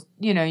couple,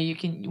 you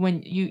can,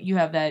 when you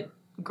have that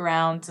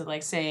ground to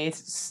like say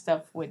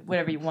stuff with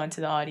whatever you want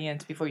to the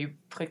audience before you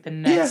click the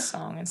next Yeah.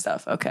 song and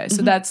stuff. Okay.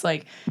 So that's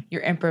like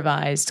your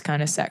improvised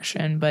kind of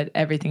section, but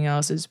everything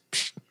else is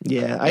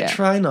Yeah, I Yeah.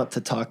 try not to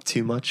talk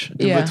too much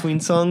in Yeah. between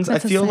songs.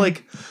 That's I the feel same.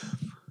 like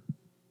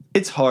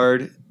it's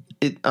hard.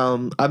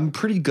 I'm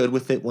pretty good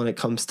with it when it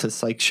comes to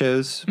psych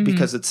shows Mm-hmm.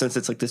 because since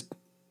it's like this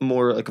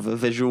more like of a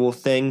visual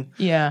thing.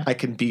 yeah. I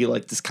can be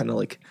like this kind of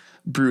like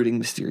brooding,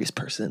 mysterious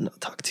person and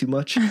not talk too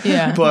much.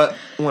 Yeah. But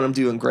when I'm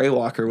doing Grey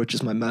Walker, which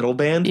is my metal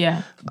band,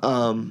 Yeah.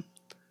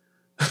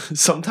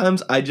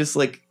 sometimes I just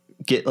like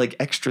get like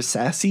extra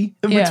sassy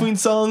in Yeah. between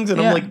songs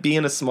and Yeah. I'm like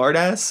being a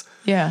smartass.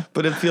 Yeah.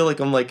 But I feel like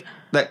I'm like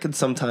that could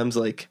sometimes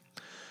like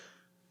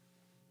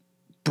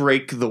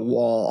break the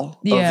wall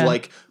Yeah. of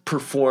like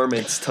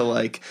performance to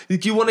like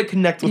you want to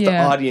connect with the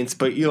Yeah. audience,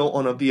 but you don't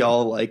want to be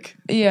all like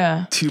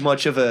Yeah. too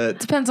much of a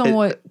Depends on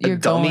what you're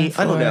going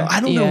for. I don't know. I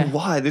don't know Yeah.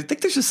 why. I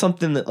think there's just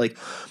something that like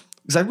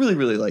because I really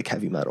really like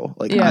heavy metal.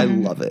 Like Yeah. I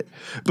love it,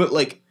 but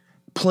like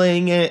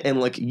playing it and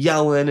like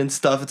yelling and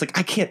stuff, it's like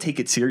I can't take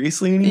it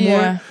seriously anymore.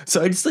 Yeah.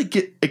 So I just like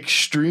get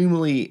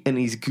extremely in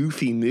these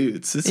goofy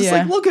moods. It's just Yeah.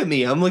 like look at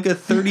me, I'm like a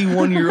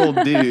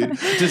 31-year-old dude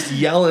just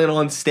yelling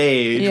on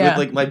stage Yeah. with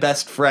like my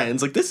best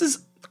friends. Like this is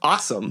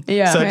awesome.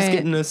 Yeah. So I just Right.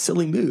 get in a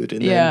silly mood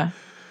and Yeah. then.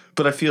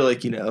 But I feel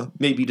like,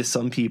 maybe to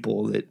some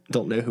people that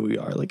don't know who we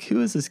are, like,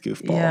 who is this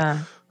goofball? Yeah.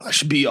 I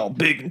should be all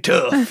big and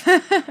tough. I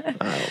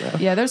don't know.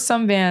 Yeah, there's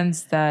some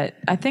bands that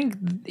I think,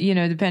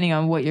 depending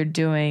on what you're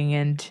doing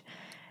and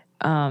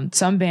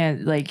some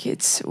bands, like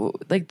it's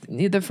like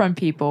the front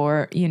people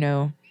or,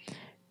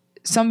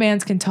 some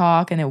bands can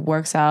talk and it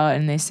works out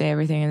and they say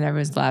everything and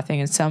everyone's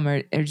laughing and some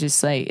are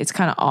just like, it's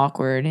kind of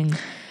awkward and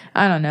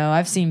I don't know.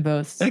 I've seen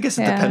both. I guess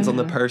it Yeah. depends on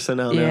the person.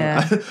 I don't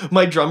Yeah. know.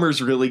 My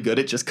drummer's really good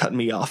at just cutting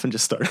me off and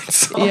just starting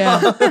songs.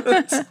 Yeah.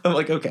 I'm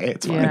like, okay,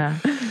 it's fine. Yeah.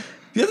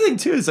 The other thing,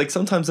 too, is like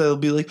sometimes they'll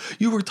be like,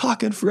 you were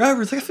talking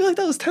forever. It's like, I feel like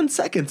that was 10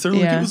 seconds. Or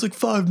like, Yeah. it was like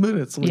 5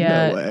 minutes. I'm like,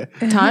 Yeah. no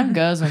way. Time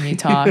goes when you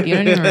talk. You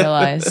don't even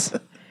realize.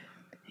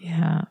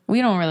 Yeah.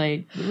 We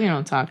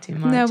don't talk too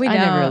much. No, we I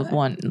never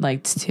don't.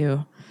 liked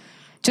to.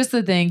 Just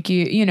to thank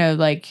you,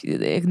 like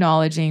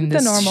acknowledging The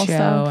this normal show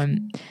stuff.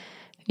 and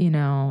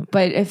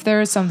but if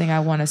there is something I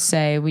want to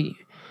say, we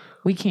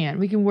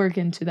can work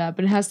into that,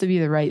 but it has to be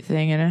the right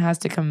thing and it has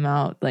to come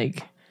out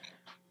like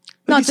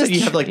Like Not you said, just-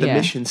 you have like the yeah.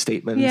 mission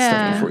statement and stuff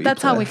Yeah, before you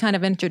that's how play. we kind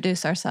of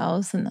introduce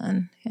ourselves, and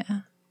then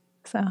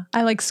So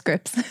I like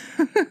scripts.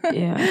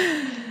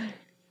 yeah.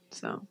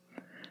 So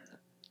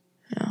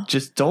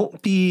Just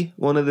don't be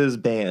one of those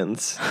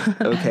bands,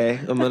 okay?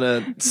 I'm going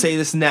to say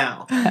this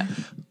now.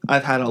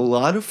 I've had a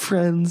lot of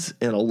friends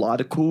and a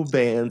lot of cool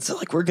bands. So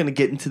like, we're going to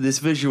get into this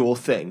visual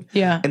thing.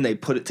 Yeah. And they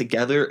put it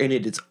together and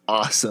it is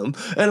awesome.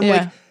 And I'm Yeah.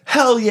 like,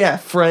 hell yeah,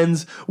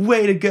 friends,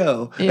 way to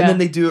go. Yeah. And then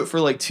they do it for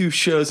like 2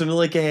 shows and they're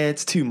like,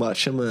 it's too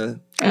much. I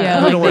Yeah,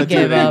 don't like want they to do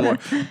it give up.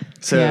 anymore.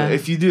 So Yeah.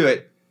 if you do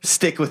it,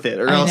 stick with it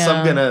or I else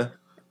I'm know. gonna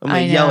I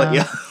yell at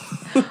know.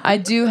 you. I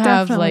do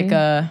have Definitely.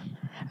 like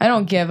I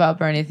don't give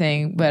up or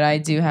anything, but I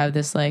do have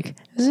this like,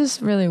 is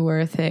this really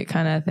worth it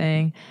kind of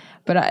thing.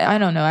 But I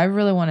don't know. I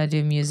really want to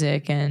do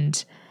music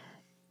and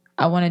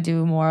I want to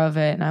do more of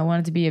it and I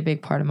want it to be a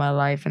big part of my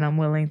life and I'm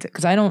willing to,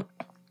 because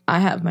I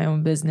have my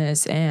own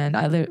business and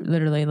I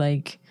literally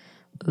like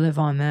live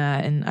on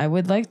that and I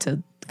would like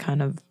to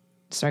kind of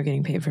start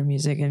getting paid for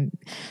music and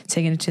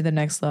taking it to the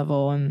next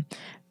level. And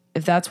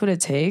if that's what it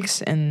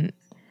takes and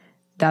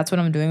that's what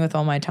I'm doing with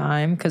all my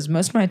time, because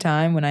most of my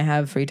time when I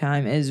have free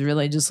time is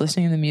really just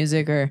listening to the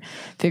music or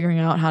figuring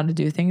out how to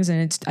do things,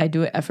 and I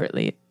do it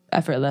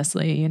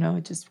effortlessly.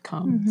 It just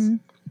comes.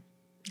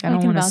 I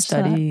don't can want to vouch for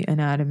that. study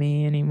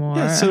anatomy anymore.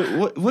 Yeah.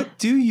 So what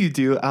do you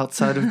do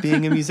outside of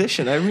being a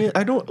musician? I mean,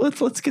 I don't.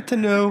 Let's get to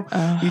know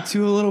you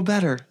two a little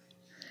better.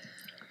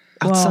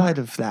 Outside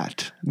of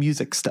that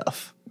music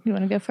stuff. You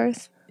want to go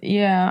first?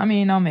 Yeah, I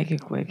mean, I'll make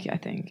it quick, I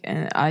think.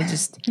 And I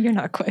just, You're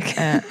not quick.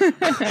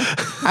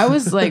 I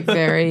was like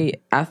I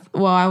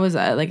was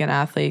like an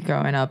athlete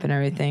growing up and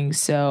everything.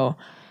 So,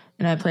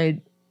 and I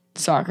played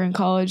soccer in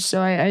college.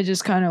 So I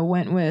just kind of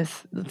went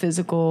with the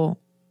physical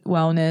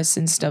wellness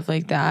and stuff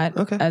like that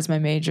as my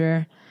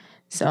major.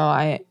 So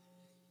I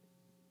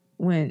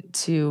went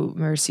to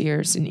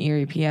Mercyhurst in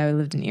Erie, PA. I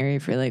lived in Erie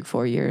for like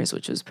 4 years,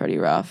 which was pretty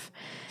rough.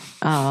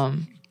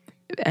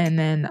 And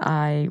then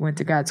I went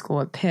to grad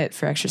school at Pitt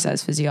for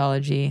exercise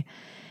physiology,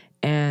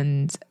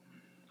 and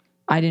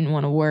I didn't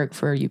want to work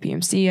for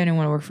UPMC. I didn't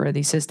want to work for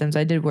these systems.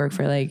 I did work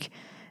for like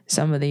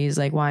some of these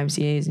like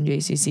YMCAs and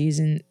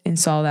JCCs and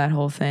saw that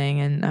whole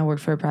thing. And I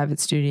worked for a private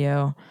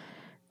studio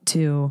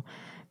too.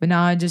 But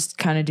now I just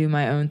kind of do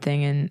my own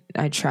thing, and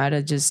I try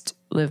to just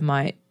live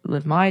my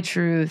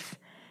truth,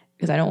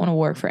 because I don't want to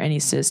work for any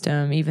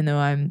system, even though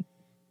I'm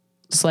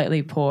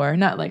slightly poor.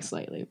 Not like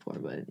slightly poor,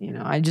 but you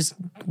know, I just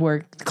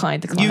work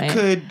client to client. You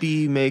could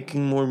be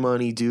making more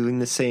money doing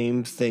the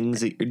same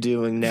things that you're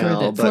doing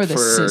now, for the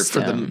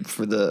system.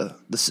 for the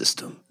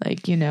system.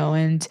 Like, you know,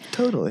 and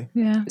Totally.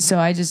 Yeah. so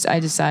I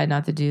decided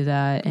not to do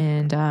that,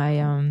 and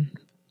I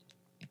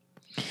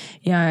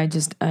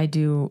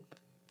do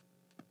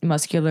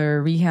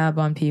muscular rehab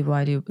on people.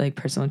 I do like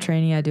personal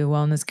training. I do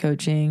wellness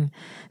coaching.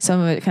 Some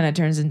of it kind of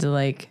turns into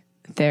like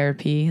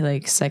therapy,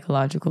 like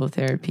psychological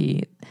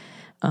therapy,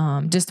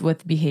 just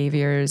with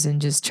behaviors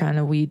and just trying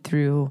to weed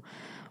through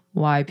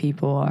why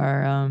people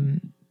are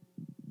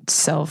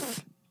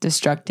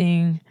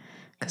self-destructing.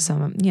 Because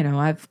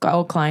I've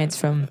got clients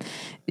from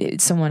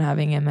someone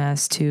having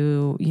MS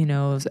to, you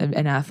know,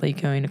 an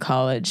athlete going to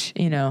college,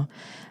 you know,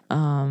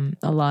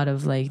 a lot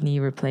of like knee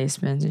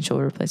replacements and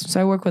shoulder replacements.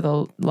 So I work with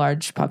a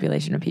large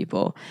population of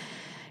people,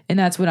 and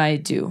that's what I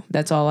do.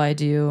 That's all I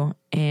do.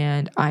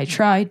 And I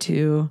try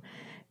to,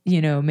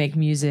 you know, make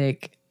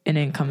music an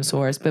income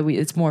source, but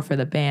it's more for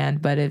the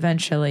band. But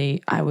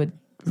eventually I would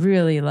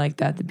really like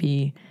that to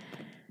be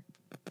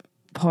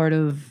part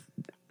of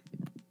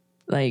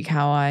like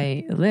how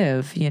I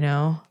live, you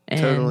know,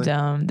 and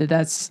Totally.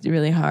 that's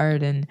really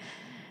hard. And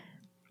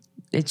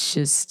it's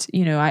just,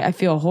 you know, I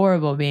feel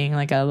horrible being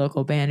like a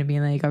local band and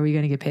being like, are we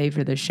going to get paid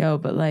for this show?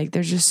 But like,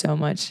 there's just so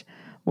much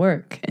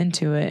work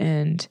into it.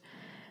 And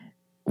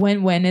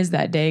when is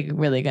that day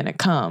really going to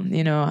come?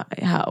 You know,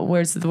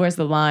 where's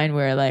the line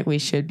where like we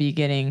should be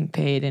getting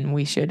paid and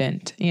we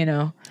shouldn't, you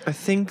know? I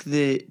think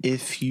that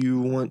if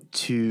you want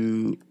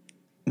to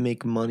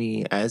make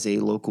money as a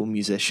local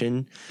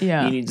musician,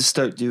 you need to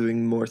start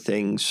doing more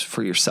things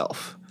for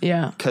yourself.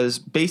 Yeah. Because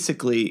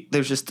basically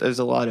there's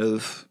a lot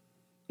of,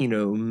 you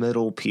know,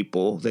 middle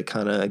people that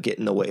kind of get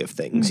in the way of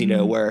things, you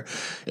know, where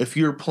if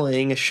you're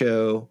playing a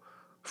show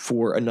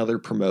for another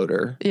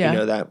promoter, you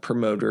know, that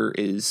promoter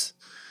is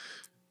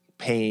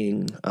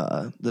paying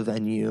the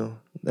venue,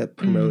 that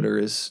promoter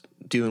is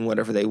doing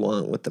whatever they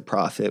want with the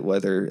profit,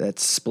 whether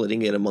that's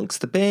splitting it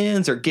amongst the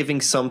bands or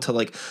giving some to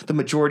like the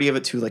majority of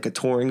it to like a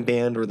touring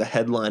band or the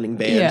headlining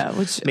band. Yeah,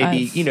 which maybe,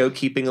 you know,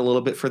 keeping a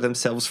little bit for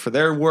themselves for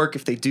their work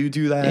if they do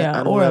that. Yeah,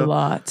 I don't or know. a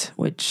lot,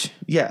 which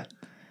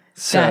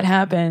So, that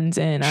happens,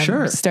 and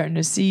Sure. I'm starting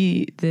to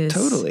see this,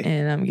 Totally.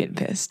 and I'm getting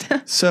pissed.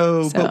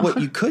 But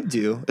what you could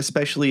do,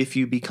 especially if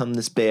you become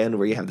this band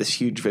where you have this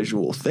huge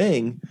visual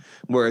thing,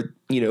 where,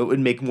 you know, it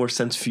would make more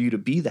sense for you to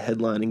be the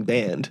headlining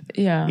band.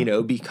 Yeah. You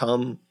know,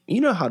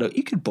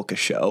 you could book a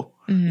show,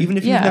 even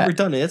if you've never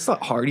done it. It's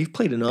not hard. You've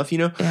played enough, you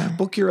know,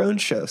 book your own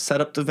show, set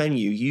up the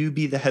venue, you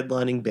be the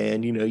headlining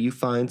band, you know, you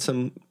find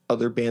some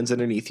other bands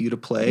underneath you to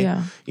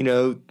play, you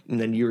know, and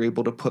then you're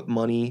able to put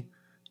money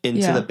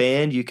into the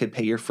band. You could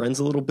pay your friends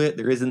a little bit.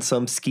 There isn't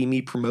some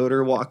schemy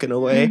promoter walking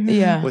away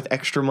with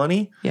extra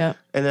money. Yeah.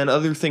 And then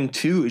other thing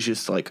too is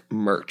just like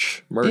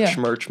merch.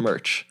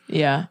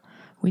 Yeah.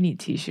 We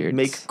need t-shirts.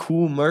 Make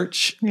cool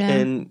merch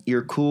and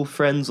your cool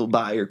friends will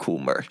buy your cool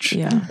merch.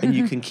 Yeah. And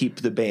you can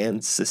keep the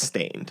band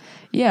sustained.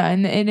 Yeah.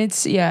 And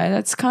it's,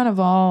 that's kind of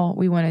all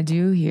we want to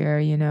do here.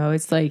 You know,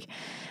 it's like,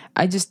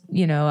 I just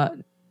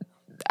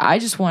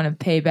want to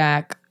pay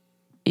back,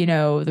 you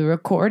know, the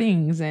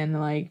recordings and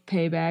like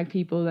pay back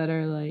people that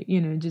are like, you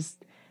know,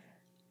 just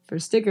for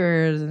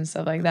stickers and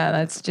stuff like that.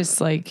 That's just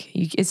like,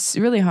 it's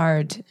really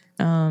hard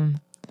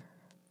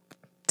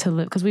to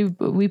live, because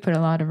we put a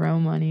lot of our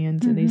own money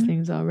into these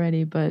things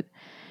already, but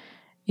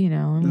you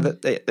know,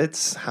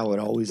 that's how it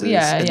always is in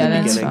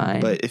the beginning. Fine.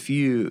 But if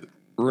you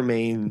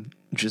remain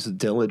just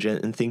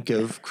diligent and think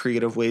of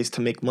creative ways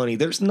to make money,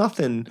 there's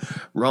nothing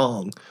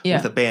wrong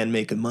with a band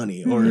making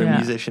money or a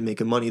musician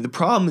making money. The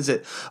problem is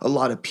that a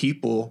lot of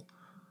people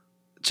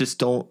just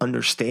don't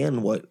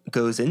understand what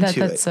goes into it.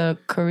 That's a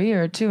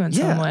career too in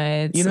some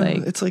way. It's, you know, like,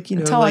 it's like, you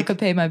know, that's how I could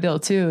pay my bill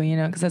too, you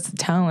know, because that's the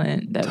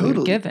talent that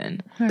we're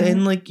given.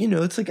 And like, you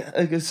know, it's like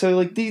so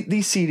like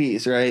these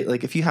CDs, right?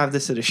 Like if you have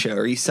this at a show,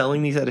 are you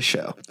selling these at a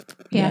show?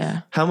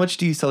 Yes. How much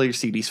do you sell your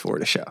CDs for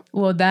at a show?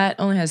 Well, that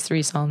only has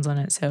 3 songs on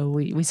it, so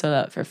we sold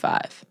out for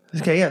 5.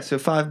 Okay, yeah, so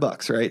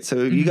 $5, right?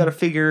 So you got to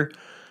figure,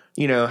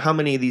 how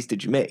many of these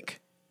did you make?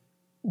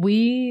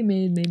 We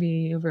made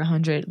maybe over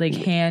 100, like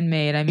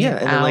handmade. I mean, Yeah,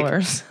 and then,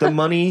 hours. the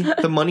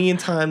money and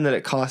time that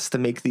it costs to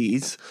make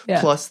these, Yeah.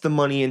 plus the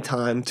money and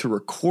time to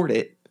record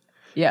it,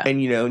 Yeah.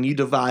 and and you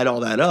divide all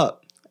that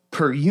up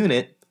per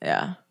unit.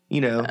 Yeah.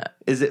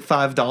 Is it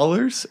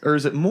 $5 or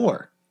is it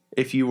more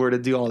if you were to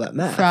do all that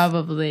math?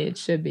 Probably it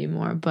should be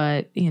more,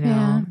 but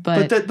Yeah.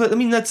 But I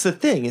mean that's the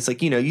thing. It's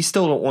like you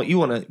still don't you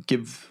want to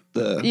give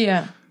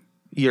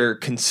your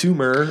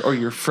consumer or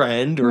your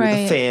friend or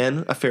the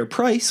fan a fair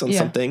price on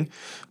something.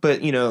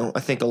 But I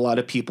think a lot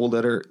of people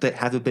that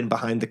haven't been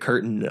behind the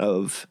curtain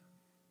of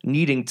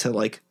needing to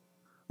like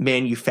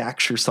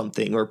manufacture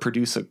something or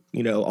produce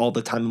all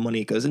the time and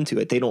money it goes into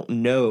it, they don't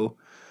know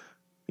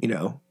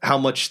how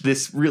much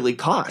this really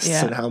costs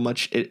and how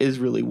much it is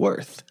really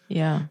worth.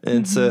 Yeah. And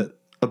it's a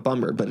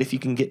bummer. But if you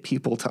can get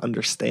people to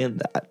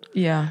understand that,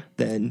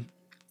 then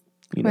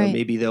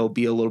maybe they'll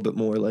be a little bit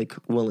more like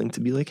willing to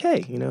be like,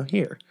 hey,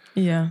 here.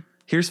 Yeah.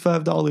 Here's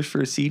 $5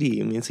 for a CD.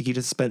 I mean, it's like you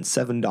just spent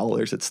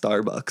 $7 at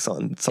Starbucks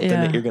on something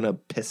that you're gonna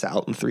piss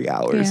out in 3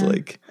 hours. Yeah.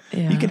 Like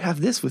you can have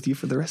this with you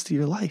for the rest of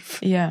your life.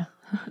 Yeah.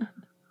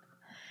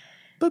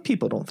 But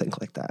people don't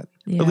think like that.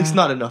 Yeah. At least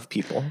not enough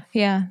people.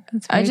 Yeah.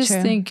 That's very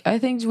true. I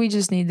think we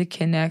just need to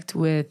connect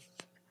with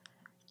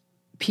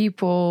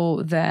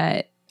people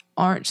that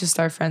aren't just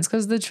our friends,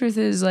 because the truth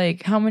is,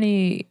 like, how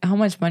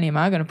much money am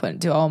I going to put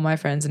into all my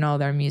friends and all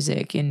their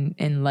music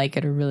and like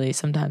it or really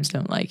sometimes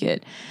don't like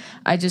it?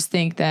 I just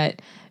think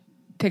that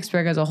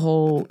Pittsburgh as a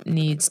whole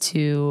needs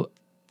to,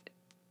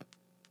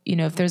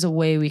 if there's a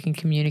way we can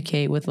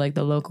communicate with like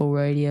the local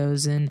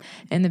radios and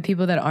the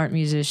people that aren't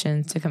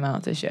musicians to come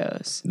out to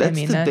shows. That's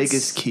the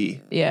biggest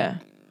key. Yeah.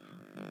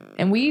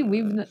 And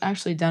we've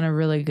actually done a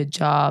really good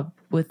job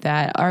with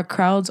that. Our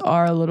crowds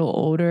are a little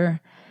older.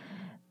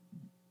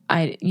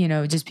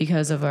 Just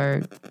because of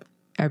our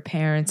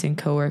parents and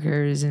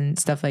coworkers and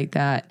stuff like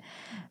that.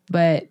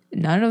 But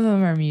none of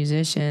them are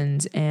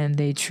musicians, and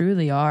they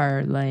truly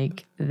are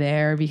like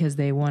there because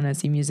they want to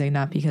see music,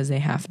 not because they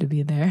have to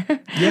be there.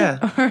 Yeah.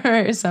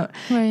 Or so,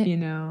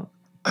 Right.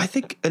 I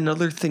think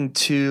another thing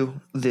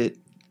too that,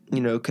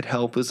 could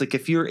help is like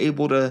if you're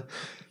able to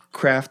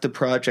craft a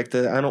project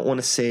that I don't want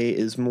to say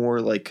is more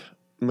like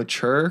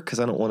mature, because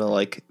I don't want to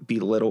like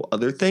belittle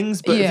other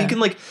things, but if you can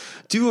like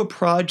do a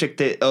project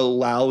that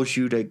allows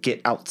you to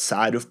get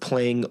outside of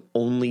playing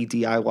only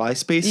DIY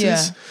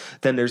spaces,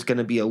 then there's going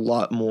to be a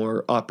lot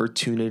more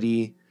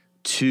opportunity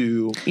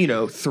to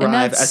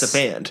thrive as a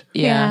band.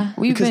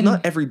 Because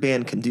not every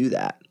band can do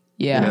that.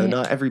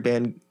 Not every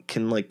band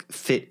can like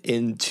fit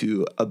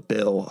into a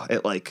bill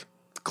at like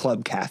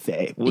Club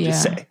Cafe, we'll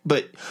just say,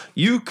 but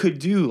you could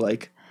do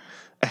like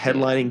a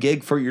headlining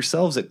gig for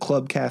yourselves at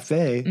Club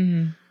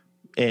Cafe.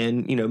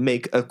 And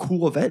make a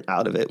cool event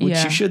out of it,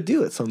 which you should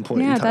do at some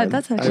point in time.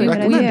 That's actually a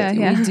good idea.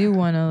 Yeah. We do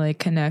want to like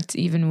connect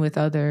even with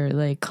other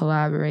like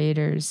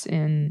collaborators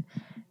in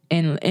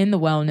the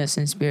wellness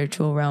and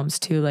spiritual realms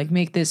too. Like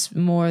make this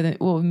more than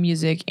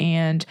music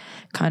and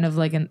kind of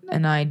like an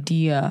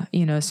idea,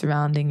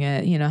 surrounding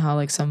it. How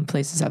like some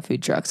places have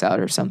food trucks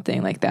out or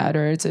something like that,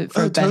 or it's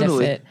for a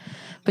benefit,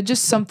 but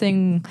just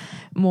something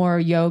more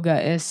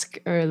yoga-esque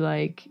or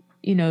like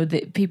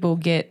that people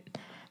get,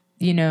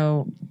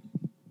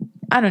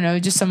 I don't know,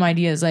 just some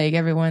ideas. Like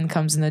everyone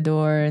comes in the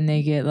door and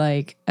they get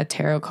like a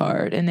tarot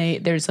card, and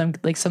there's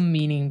some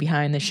meaning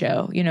behind the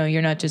show.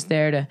 You're not just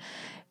there to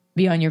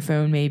be on your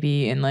phone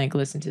maybe and like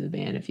listen to the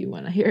band if you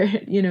want to hear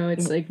it.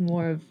 It's like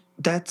more of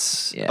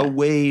that's a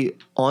way,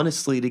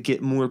 honestly, to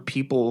get more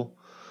people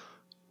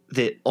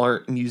that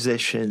aren't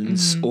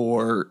musicians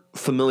or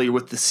familiar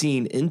with the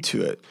scene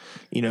into it.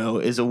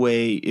 Is a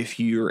way if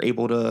you're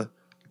able to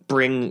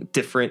bring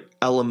different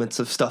elements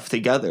of stuff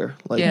together.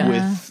 Like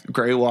with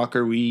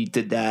Greywalker, we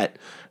did that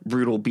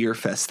Brutal Beer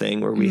Fest thing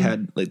where we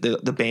had like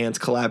the bands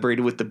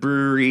collaborated with the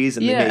breweries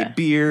and they made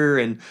beer,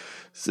 and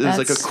so it was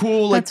like a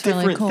cool like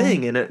different really cool.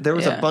 thing. And there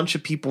was a bunch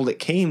of people that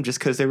came just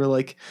because they were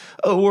like,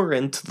 oh, we're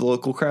into the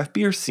local craft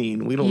beer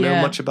scene. We don't know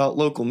much about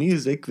local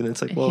music. And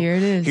it's like, well, here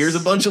it is. Here's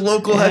a bunch of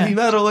local heavy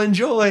metal.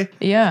 Enjoy.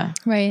 Yeah.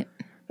 Right.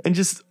 And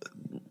just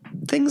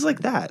things like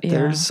that.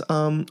 There's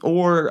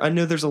or I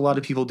know there's a lot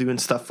of people doing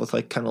stuff with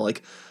like kind of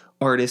like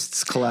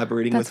artists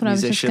collaborating with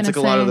musicians, like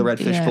a lot of the Red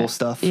Fish Bowl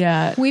stuff.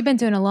 Yeah. We've been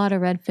doing a lot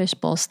of Red Fish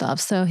Bowl stuff,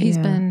 so he's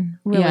been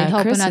really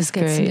helping Chris us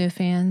get some new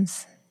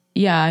fans.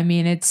 Yeah, I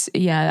mean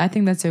I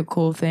think that's a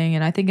cool thing,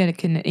 and I think it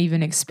can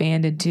even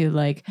expand into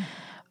like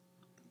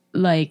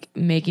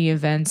making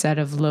events out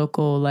of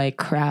local like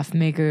craft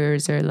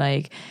makers or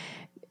like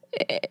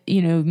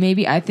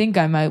maybe I think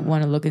I might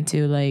want to look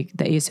into like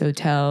the Ace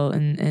Hotel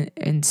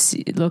and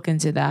look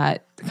into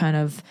that kind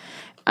of.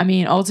 I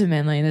mean,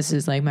 ultimately, this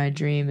is like my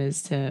dream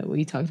is to.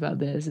 We talked about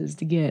this is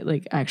to get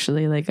like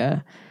actually like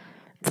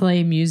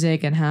play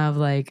music and have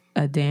like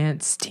a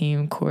dance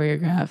team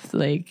choreographed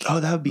like.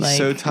 Oh, that would be like,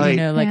 so tight.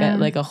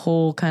 like a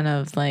whole kind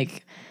of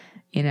like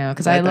You know,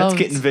 because I That's love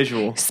getting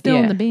visual.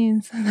 Spilling Yeah. the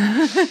beans.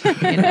 I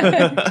don't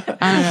know.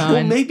 Well,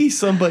 and- maybe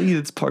somebody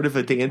that's part of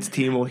a dance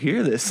team will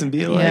hear this and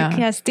be like, Yeah.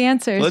 Yes,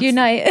 dancers, Let's-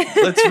 unite.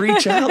 let's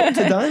reach out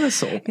to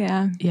Dinosaur.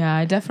 Yeah. Yeah,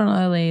 I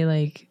definitely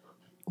like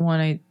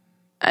want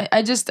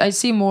to. I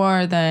see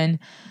more than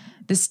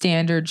the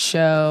standard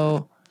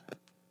show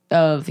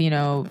of, you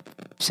know,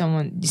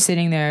 someone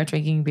sitting there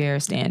drinking beer,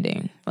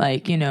 standing,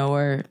 like, you know,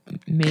 or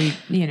maybe,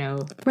 you know,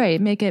 Right.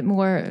 Make it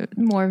more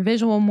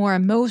visual, more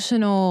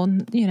emotional,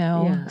 you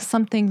know, Yeah.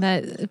 something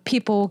that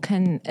people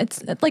can,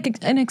 it's like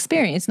an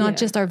experience, not Yeah.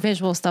 just our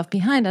visual stuff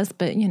behind us,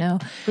 but, you know,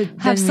 but then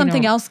have we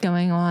something don't- else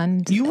going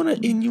on. You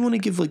want to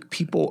give like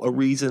people a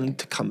reason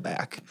to come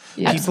back.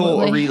 Yeah. People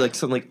Absolutely. read like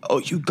something like, oh,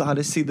 you got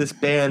to see this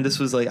band. This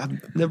was like, I've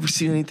never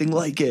seen anything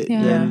like it. Yeah.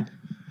 And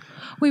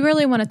We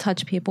really want to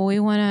touch people. We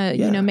want to,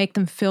 Yeah. you know, make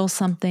them feel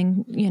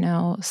something, you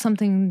know,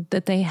 something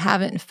that they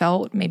haven't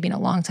felt maybe in a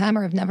long time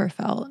or have never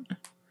felt.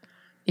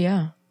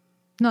 Yeah.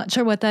 Not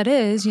sure what that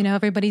is. You know,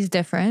 everybody's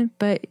different,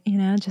 but, you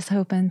know, just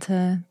hoping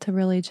to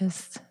really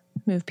just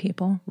move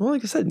people. well,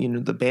 like I said, you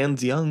know, the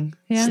band's young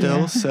Yeah. still,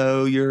 Yeah.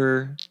 so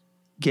you're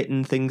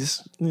getting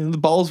things, you know, the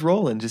ball's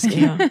rolling. Just keep,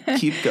 Yeah.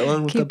 keep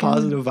going with Keep the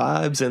positive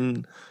vibes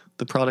and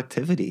the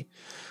productivity.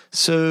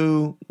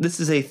 So this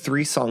is a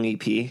 3-song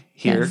EP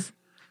here, Yes.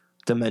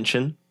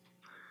 Dimension.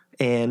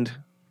 And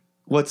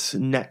what's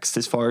next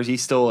as far as you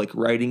still like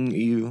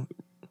writing?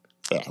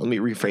 Let me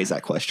rephrase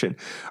that question.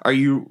 Are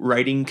you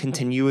writing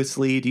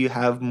continuously? Do you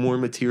have more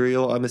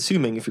material? I'm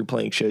assuming if you're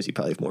playing shows, you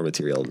probably have more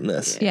material than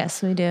this.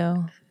 Yes, we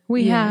do.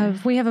 We Yeah.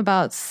 have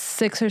about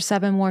 6 or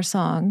 7 more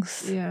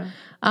songs. Yeah.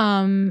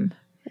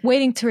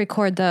 Waiting to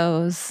record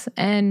those,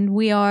 and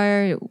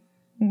we're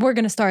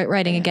going to start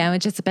writing again.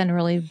 It's just been a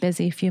really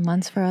busy few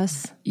months for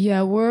us.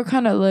 Yeah, we're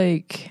kind of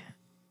like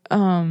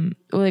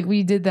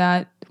we did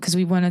that because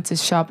we wanted to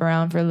shop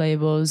around for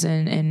labels,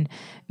 and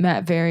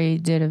Matt Very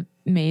did an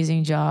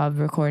amazing job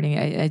recording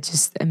it. It's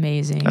just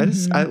amazing.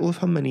 I love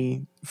how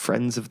many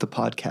friends of the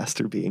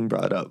podcast are being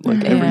brought up.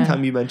 Like every Yeah.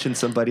 time you mention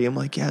somebody, I'm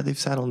like, yeah, they've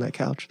sat on that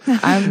couch.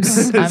 I'm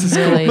is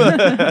really cool.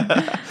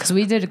 because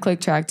we did a click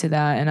track to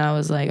that, and I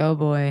was like, oh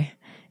boy.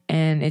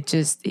 And it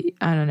just,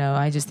 I don't know.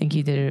 I just think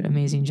he did an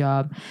amazing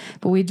job.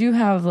 But we do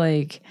have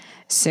like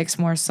 6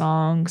 more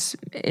songs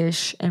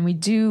ish, and we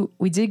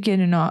did get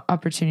an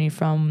opportunity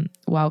from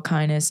Wild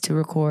Kindness to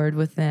record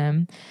with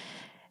them.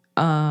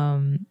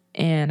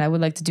 And I would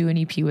like to do an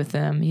EP with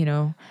them, you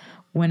know,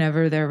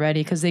 whenever they're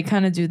ready, because they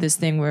kind of do this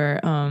thing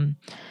where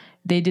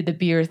they did the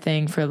beer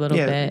thing for a little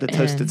Yeah, bit. the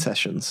Toasted and-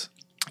 Sessions.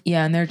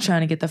 yeah, and they're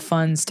trying to get the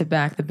funds to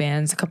back the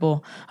bands. A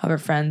couple of our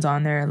friends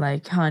on there,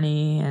 like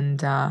Honey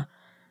and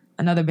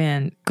another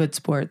band, Good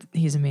Sport.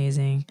 He's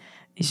amazing.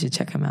 You should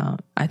check him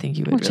out. I think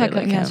you would really check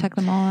like yeah, him. check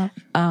them all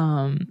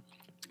out.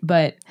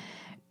 But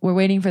we're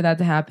waiting for that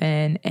to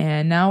happen,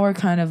 and now we're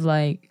kind of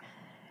like,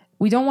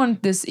 we don't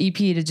want this EP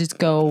to just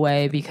go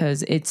away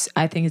because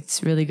I think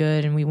it's really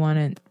good, and we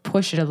want to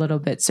push it a little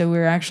bit. So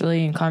we're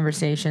actually in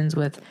conversations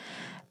with,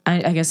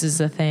 I guess is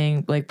the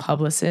thing, like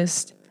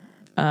publicist,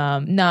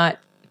 not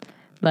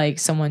like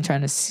someone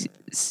trying to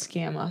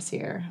scam us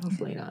here.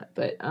 Hopefully not,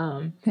 but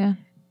Yeah.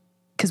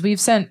 because we've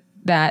sent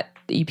that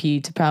EP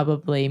to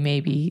probably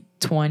maybe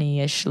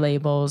 20-ish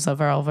labels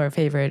of all of our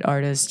favorite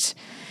artists,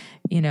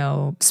 you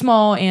know,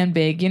 small and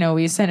big. You know,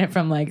 we sent it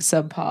from like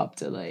Sub Pop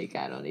to like,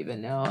 I don't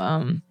even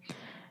know,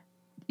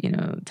 you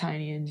know,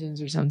 Tiny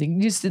Engines or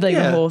something. Just like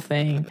Yeah. the whole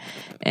thing.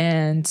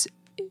 And,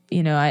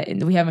 you know,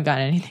 we haven't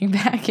gotten anything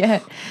back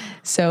yet.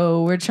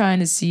 So we're trying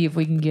to see if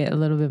we can get a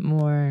little bit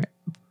more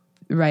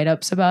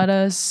write-ups about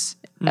us,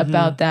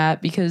 about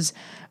that, because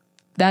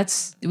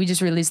we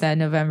just released that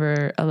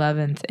November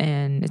 11th,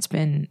 and it's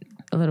been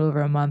a little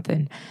over a month,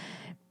 and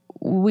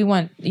we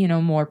want, you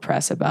know, more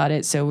press about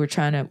it. So we're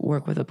trying to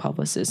work with a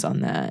publicist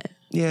on that.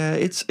 Yeah,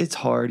 it's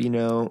hard, you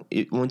know.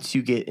 Once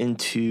you get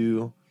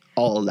into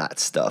all of that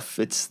stuff,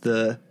 it's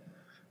the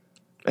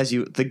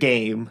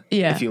game,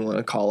 Yeah. if you want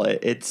to call it.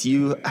 It's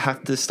you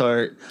have to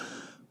start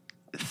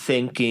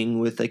thinking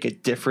with like a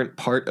different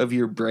part of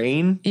your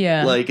brain.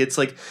 Yeah. Like it's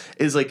like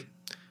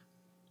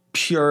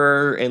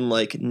pure and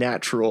like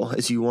natural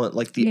as you want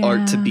like the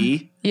art to Yeah.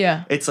 be.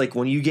 Yeah. It's like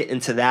when you get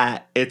into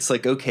that, it's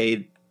like,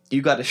 okay,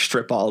 you got to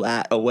strip all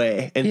that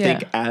away and Yeah.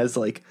 think as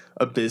like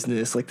a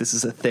business, like this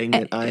is a thing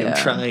that I am Yeah.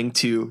 trying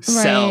to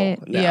sell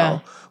Right. now. Yeah.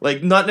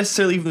 Like not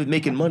necessarily even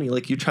making money,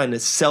 like you're trying to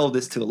sell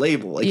this to a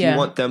label. Like Yeah. you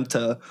want them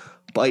to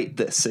bite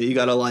this. So you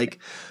got to like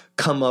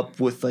come up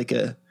with like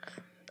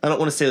I don't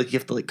want to say like you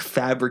have to like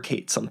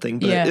fabricate something,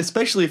 but Yeah.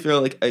 especially if you're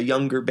like a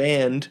younger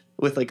band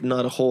with like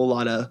not a whole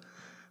lot of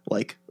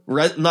like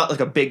not like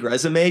a big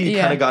resume, you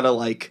Yeah. kind of got to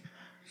like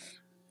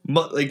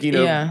you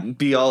know, Yeah.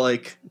 be all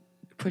like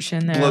Push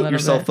in there a bloat little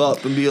yourself bit.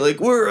 up and be like,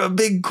 we're a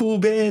big cool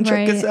band,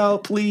 check us Right.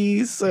 out,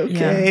 please. Okay.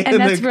 Yeah. And, that's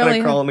then kind really-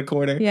 of crawl in the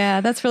corner.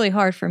 Yeah, that's really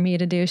hard for me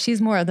to do.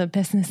 She's more of the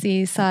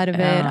businessy side of it.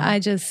 Yeah. I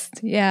just,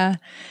 because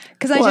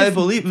Well, I I just,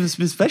 believe,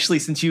 especially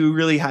since you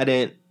really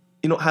hadn't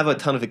don't have a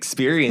ton of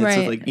experience Right.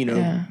 with like,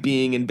 Yeah.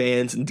 being in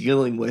bands and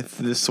dealing with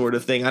this sort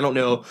of thing. I don't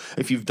know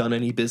if you've done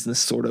any business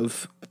sort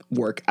of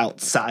work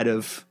outside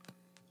of,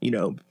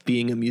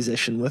 being a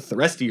musician with the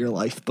rest of your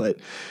life, but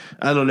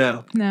I don't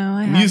know. No,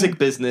 I Music haven't.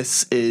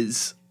 business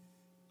is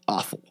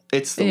awful.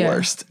 It's the Yeah.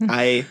 worst.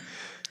 I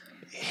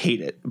hate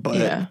it, but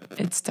Yeah,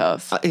 it's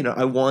tough.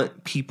 I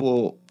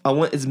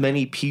want as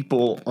many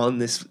people on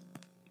this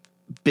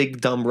big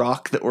dumb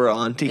rock that we're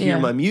on to hear Yeah.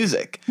 my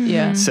music.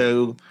 Yeah.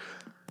 So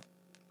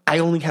I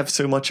only have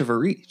so much of a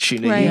reach.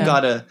 Right. You Yeah.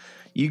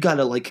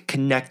 gotta like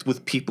connect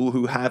with people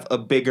who have a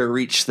bigger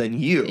reach than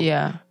you.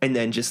 Yeah. And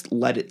then just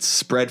let it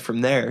spread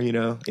from there, It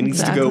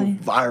needs to go Exactly.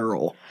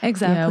 viral.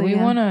 Exactly. Yeah,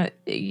 we want to,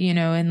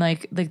 and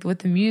like with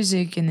the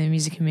music and the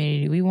music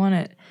community, we want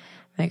to,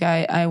 like,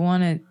 I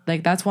want to,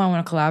 like, that's why I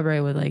want to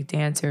collaborate with like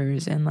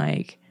dancers and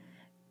like,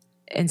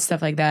 and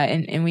stuff like that.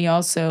 And we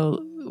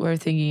also were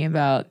thinking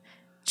about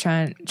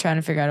trying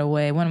to figure out a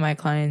way. One of my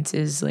clients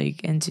is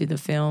like into the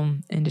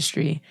film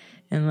industry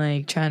and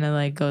like trying to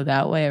like go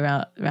that way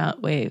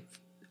that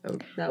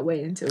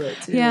way into it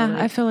too. Yeah,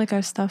 like, I feel like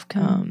our stuff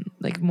can.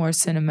 like more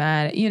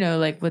cinematic,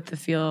 like with the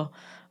feel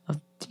of,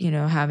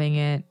 having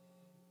it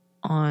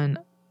on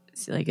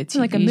like a TV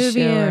like a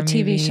movie show or a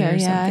TV show.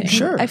 Yeah, something.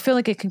 Sure. I feel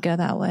like it could go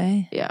that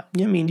way. Yeah.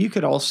 Yeah, I mean, you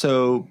could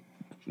also.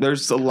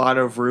 There's a lot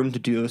of room to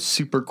do a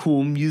super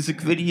cool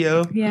music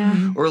video.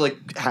 Yeah. Or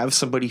like have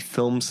somebody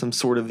film some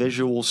sort of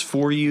visuals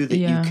for you that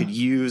Yeah. you could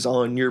use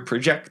on your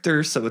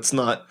projector, so it's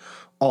not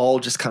all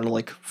just kind of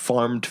like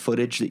farmed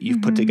footage that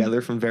you've put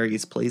together from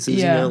various places.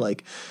 Yeah.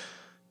 Like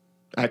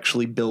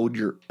actually build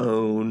your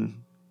own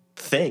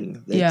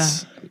thing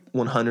that's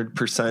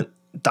 100%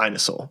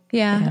 dinosaur.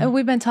 Yeah. Yeah.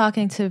 We've been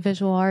talking to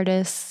visual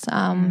artists.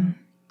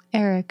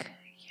 Eric,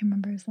 I can't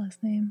remember his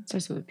last name.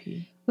 Starts with a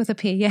P. With a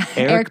P, yeah.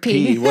 Eric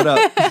P. What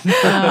up?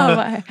 Oh,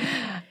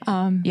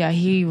 my. Yeah,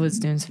 he was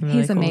doing some really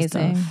He's cool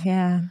amazing. stuff.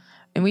 Yeah.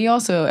 And we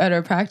also at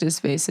our practice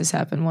space, this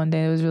happened one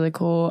day. It was really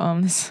cool.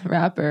 This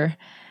rapper,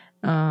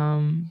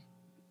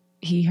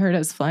 he heard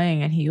us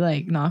playing and he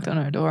like knocked on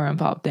our door and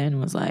popped in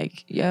and was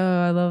like, "Yo,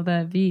 I love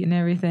that beat and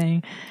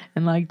everything,"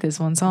 and like this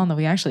one song that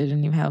we actually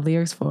didn't even have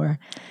lyrics for.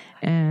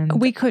 And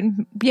We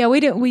couldn't get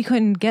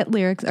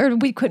lyrics, or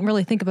we couldn't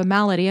really think of a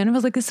melody. And it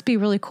was like, this would be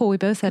really cool. We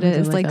both said it do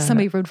as like like a-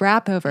 somebody would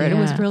rap over it. It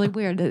was Yeah. really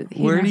weird. that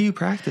he Where ra- do you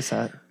practice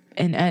at?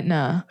 in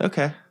Etna,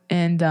 Okay.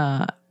 and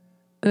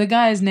the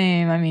guy's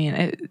name, I mean,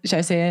 should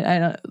I say it? I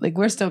don't like.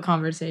 We're still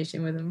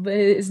conversation with him, but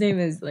his name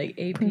is like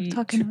AP.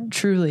 talking about-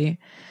 Truly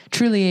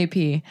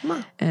AP,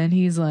 Huh. and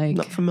he's like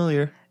Not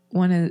familiar.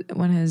 one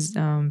of his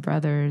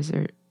brothers,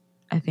 or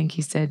I think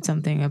he said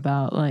something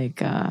about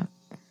like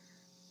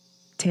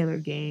Taylor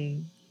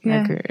Gang.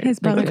 Yeah, record, his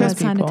brother like, got those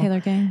signed to people. Taylor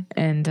Gang.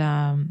 And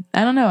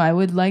I don't know. I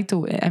would like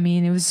to. I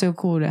mean, it was so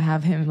cool to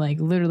have him like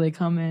literally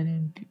come in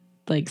and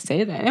like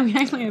say that. And we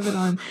actually have it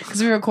on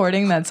because we're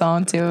recording that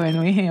song too, and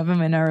we have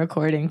him in our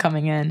recording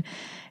coming in.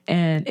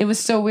 And it was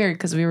so weird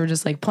because we were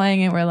just like playing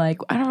it. We're like,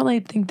 I don't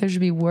really think there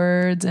should be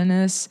words in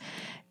this.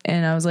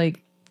 And I was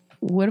like,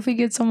 what if we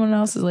get someone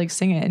else to like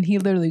sing it? And he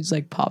literally just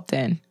like popped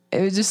in.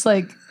 It was just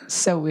like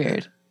so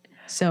weird.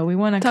 So we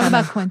want to Talk kind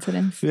about of,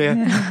 coincidence.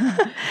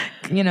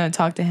 Yeah.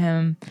 talk to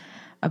him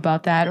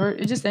about that, or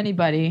just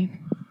anybody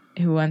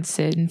who wants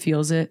it and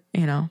feels it,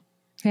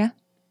 Yeah.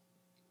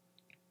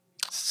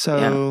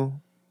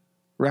 So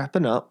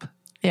wrapping up,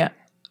 Yeah.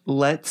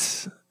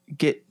 let's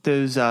get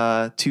those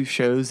 2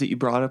 shows that you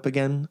brought up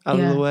again out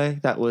of Yeah. the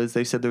way.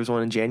 They said there was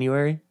one in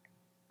January.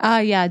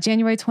 Yeah,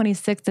 January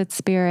 26th at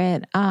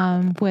Spirit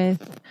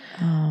with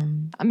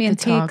The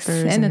Antiques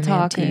Talkers and the the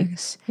Talking.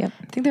 Antiques. Yep.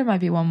 I think there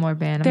might be one more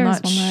band. There's I'm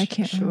not one more, I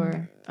can't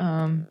sure.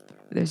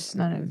 There's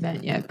not an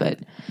event yet, but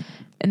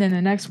and then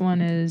the next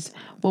one is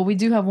we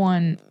do have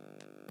one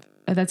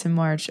that's in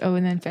March. Oh,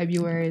 and then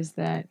February is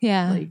that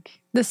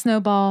like The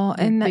Snowball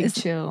and that Big is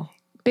Chill.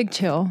 Big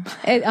Chill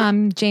at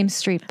James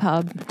Street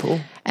Pub. Cool.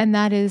 And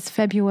that is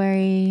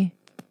February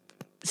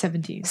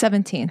 17th.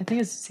 17th. I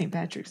think it's St.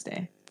 Patrick's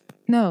Day.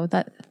 No,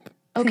 that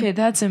Okay,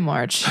 that's in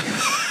March. All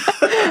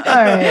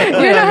right. you're not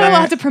whatever.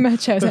 allowed to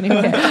promote shows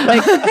anymore.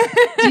 Like,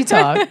 you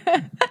talk.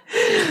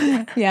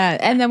 Yeah,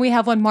 and then we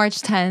have one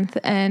March 10th,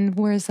 and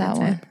where's that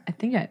one? I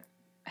think at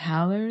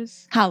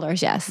Howlers.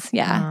 Howlers, yes,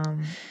 yeah,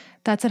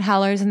 that's at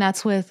Howlers, and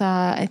that's with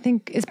I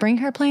think is Bring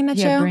Her playing that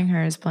Yeah, show. Bring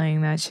Her is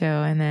playing that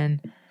show, and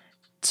then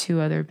 2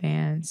 other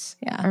bands.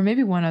 Yeah. Or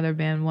maybe one other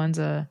band. One's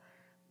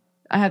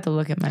I have to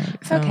look at my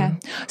phone. Okay,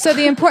 so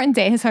the important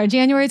days are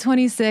January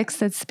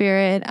 26th at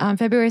Spirit,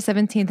 February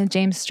 17th at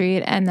James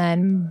Street, and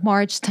then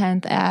March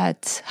 10th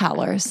at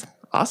Howlers.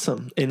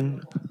 Awesome.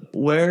 And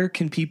where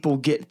can people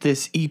get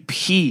this EP?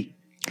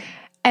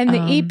 And the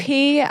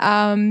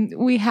EP,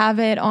 we have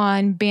it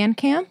on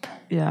Bandcamp.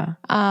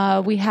 Yeah.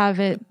 We have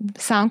it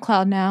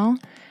SoundCloud now.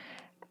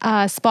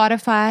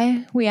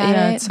 Spotify, we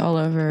add It's it. all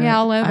over. Yeah,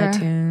 all over.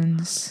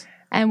 iTunes.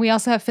 And we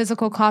also have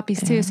physical copies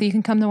too, so you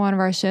can come to one of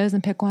our shows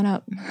and pick one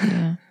up.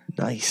 Yeah.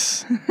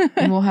 Nice.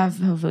 And we'll have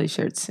hopefully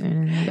shirts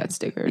soon, and we got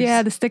stickers.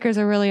 Yeah, the stickers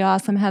are really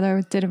awesome.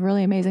 Heather did a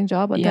really amazing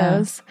job with Yeah.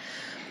 those.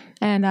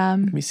 And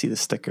Let me see the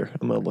sticker.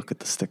 I'm gonna look at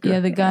the sticker. Yeah,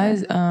 the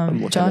guys,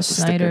 looking at Josh the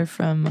sticker. Snyder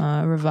from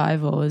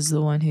Revival is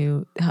the one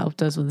who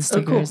helped us with the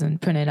Oh, cool. stickers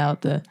and printed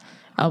out the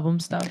album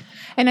stuff.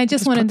 and I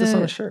just Put wanted this on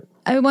a to shirt.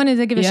 I wanted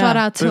to give a Yeah. shout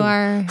out to Boom.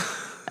 our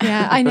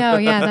yeah, I know.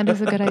 Yeah, that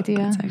is a good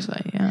idea.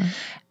 Actually, yeah.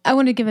 I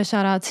want to give a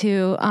shout out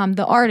to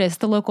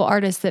the local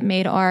artist that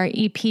made our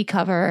EP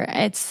cover.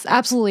 It's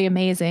absolutely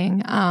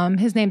amazing.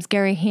 His name's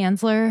Gary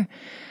Hansler.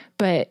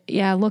 But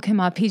yeah, look him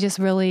up. He just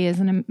really is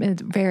a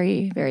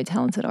very, very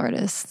talented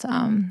artist.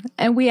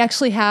 And we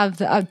actually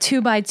have a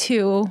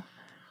 2x2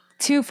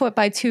 foot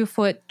by 2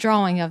 foot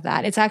drawing of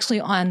that. It's actually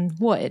on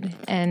wood,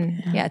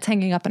 and yeah, it's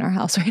hanging up in our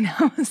house right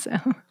now. So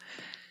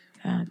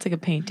Yeah, it's like a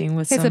painting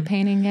with it's some. a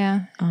painting.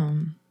 Yeah.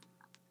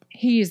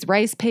 He used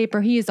rice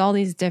paper. He used all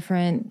these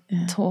different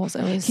tools.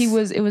 It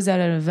It was at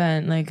an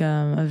event, like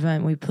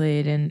event we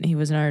played, and he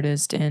was an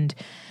artist, and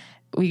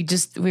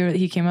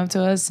he came up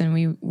to us, and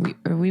we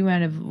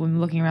went when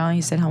looking around.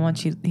 He said how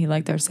much he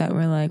liked our set.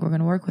 We're like, we're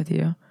gonna work with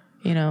you,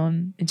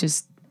 and it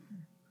just.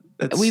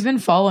 We've been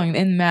following,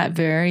 and Matt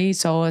Very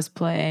saw us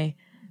play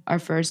our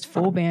first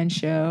full band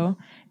show,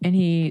 and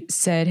he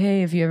said,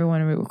 "Hey, if you ever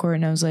want to record,"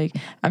 and I was like,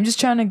 "I'm just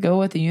trying to go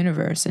with the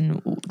universe,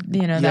 and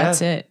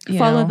that's it."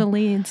 follow the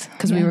leads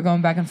because we were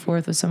going back and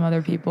forth with some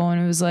other people,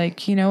 and it was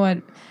like, you know what,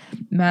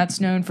 Matt's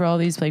known for all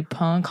these like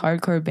punk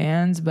hardcore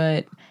bands,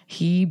 but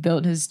he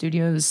built his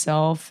studio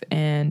himself,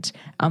 and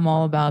I'm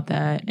all about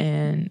that,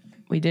 and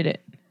we did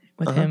it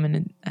with him,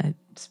 and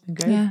it's been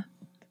great. Yeah.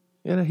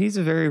 Yeah, he's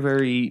a very,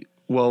 very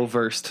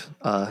well-versed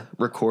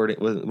recording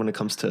when it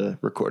comes to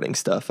recording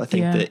stuff. I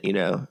think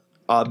that,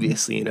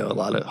 obviously, a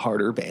lot of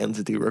harder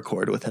bands do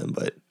record with him,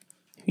 but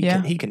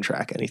he can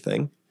track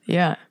anything.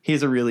 Yeah. He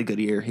has a really good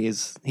ear.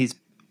 He's a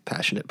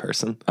passionate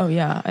person. Oh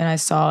yeah, and I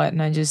saw it,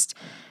 and I just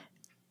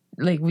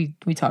like we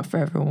talk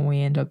forever when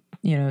we end up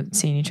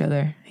seeing each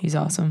other. He's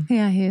awesome.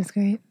 Yeah, he is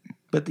great.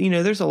 But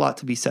there's a lot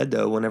to be said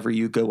though whenever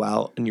you go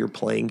out and you're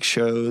playing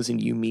shows and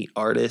you meet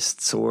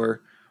artists or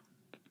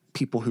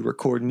people who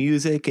record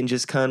music, and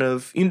just kind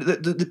of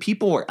the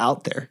people are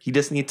out there. You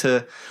just need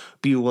to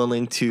be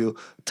willing to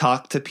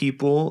talk to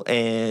people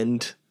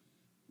and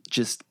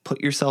just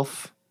put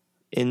yourself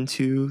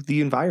into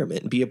the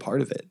environment and be a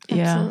part of it.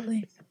 Yeah.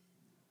 Absolutely.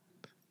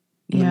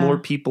 The more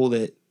people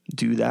that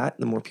do that,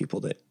 the more people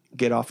that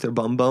get off their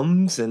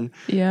bums and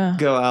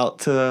go out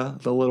to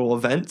the little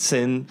events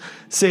and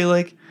say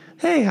like,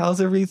 hey, how's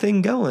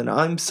everything going?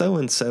 I'm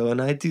so-and-so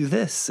and I do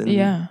this.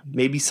 And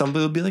maybe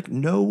somebody will be like,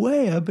 no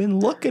way, I've been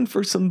looking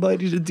for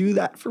somebody to do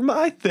that for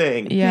my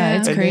thing. Yeah,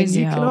 it's and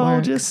crazy then you how can it all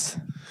works. just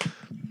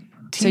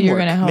So you're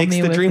gonna help makes me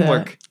the with dream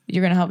work.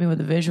 You're gonna help me with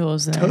the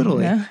visuals then.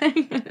 Totally. Yeah?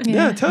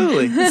 Yeah,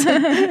 totally.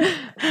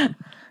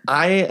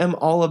 I am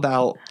all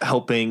about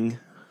helping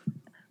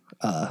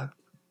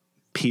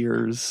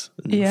peers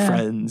and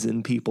friends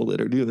and people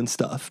that are doing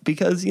stuff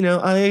because,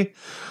 I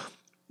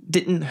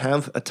didn't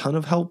have a ton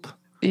of help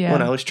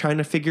when I was trying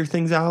to figure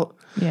things out.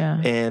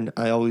 Yeah. And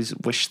I always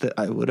wish that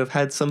I would have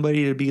had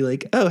somebody to be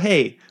like, oh,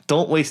 hey,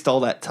 don't waste all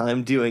that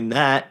time doing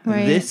that.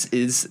 Right. This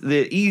is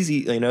the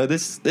easy,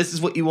 this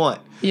is what you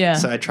want. Yeah.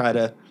 So I try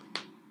to,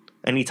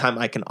 anytime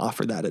I can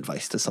offer that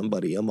advice to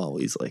somebody, I'm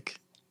always like,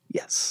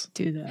 yes,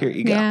 Do that. here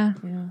you go. Yeah.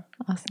 Yeah.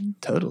 Awesome.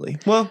 Totally.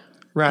 Well,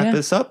 wrap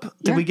this up.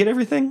 Did we get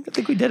everything? I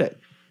think we did it.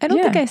 I don't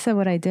think Yeah. I said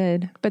what I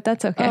did, but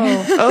that's okay.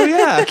 Oh,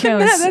 yeah. No,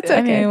 That's I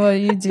okay. mean, well,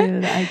 you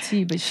do the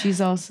IT, but she's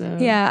also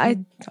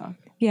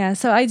Yeah,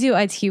 so I do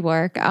IT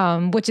work,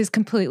 which is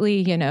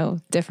completely,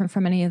 different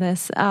from any of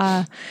this.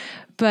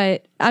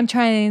 But I'm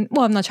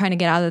not trying to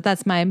get out of it.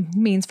 That's my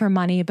means for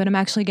money, but I'm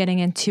actually getting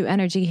into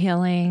energy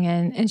healing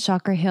and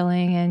chakra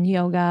healing and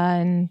yoga.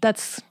 And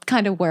that's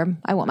kind of where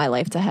I want my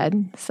life to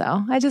head.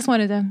 So I just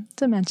wanted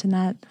to mention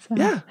that. So.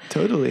 Yeah,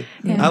 totally.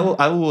 Yeah.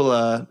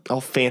 I'll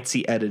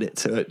fancy edit it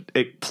so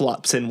it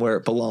plops in where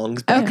it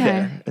belongs back Okay.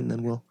 there. And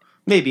then we'll,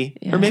 maybe,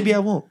 or maybe I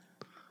won't.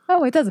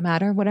 Oh, it doesn't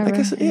matter. Whatever. I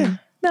guess, yeah.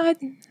 No,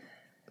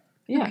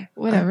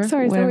 whatever.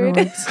 Sorry, so whatever weird.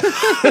 works.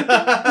 you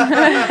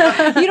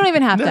don't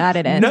even have to add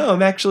it in. No, I'm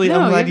glad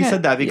you're you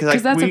said that because good.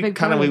 'Cause that's a we big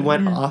kind of part of it,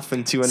 went yeah. off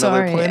into another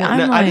Sorry, planet.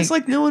 I'm I just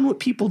like- like knowing what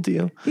people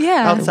do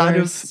Yeah. outside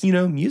of, worst.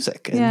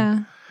 music. And Yeah.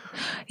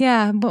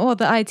 Yeah. But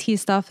the IT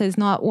stuff is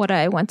not what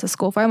I went to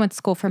school for. I went to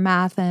school for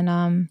math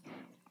and,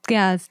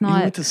 it's You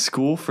not. went to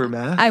school for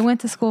math? I went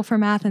to school for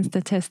math and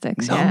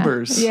statistics. yeah.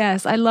 Numbers.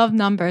 Yes. I love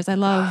numbers. I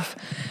love,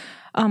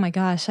 oh my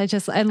gosh. I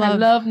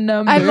love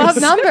numbers. I love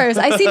numbers.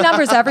 I see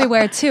numbers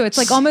everywhere too. It's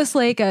like almost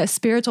like a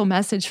spiritual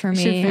message for me.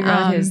 Should figure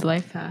out his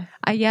life path.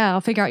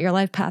 I'll figure out your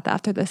life path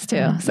after this too.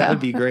 So That would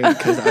be great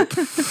because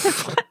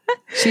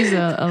She's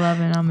a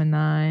 11. I'm a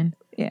 9.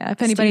 yeah,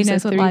 if anybody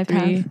Steve's knows a what life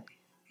 3-3. path.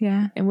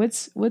 Yeah. And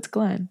what's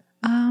Glenn?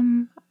 I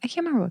can't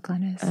remember what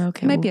Glenn is.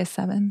 Okay, It might well- be a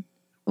 7.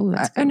 Oh,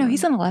 that's Oh no,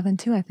 he's an 11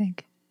 too, I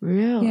think.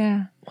 real.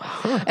 Yeah.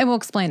 And we'll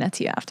explain that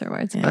to you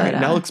afterwards. Yeah. But, All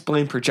right, now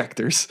explain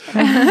projectors.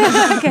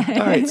 okay.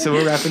 All right, so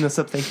we're wrapping this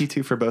up. Thank you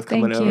two for both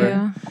coming Thank over.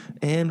 you.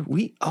 And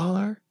we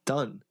are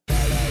done.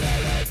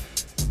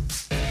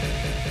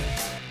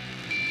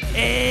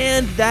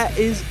 And that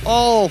is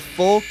all,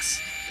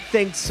 folks.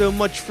 Thanks so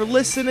much for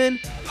listening.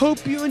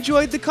 Hope you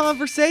enjoyed the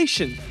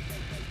conversation.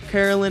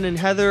 Carolyn and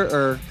Heather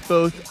are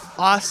both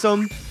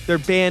awesome. Their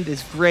band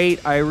is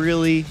great. I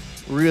really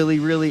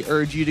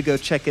urge you to go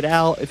check it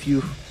out. If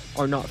you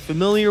are not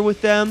familiar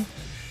with them,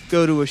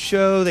 go to a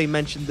show. They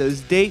mentioned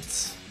those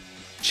dates.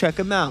 Check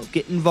them out.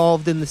 Get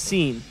involved in the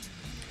scene.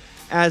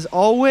 As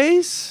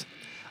always,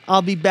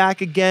 I'll be back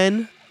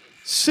again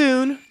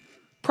soon.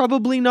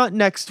 Probably not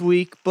next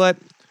week, but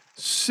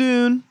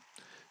soon.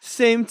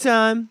 Same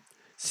time,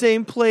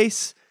 same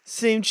place,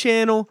 same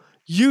channel.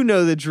 You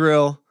know the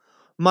drill.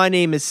 My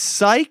name is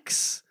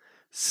Sykes.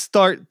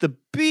 Start the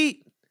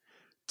Beat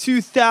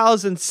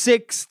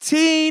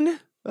 2016.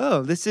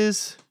 Oh, it's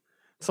the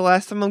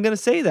last time I'm going to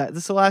say that.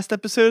 This is the last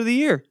episode of the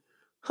year.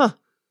 Huh.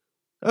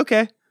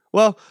 Okay.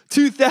 Well,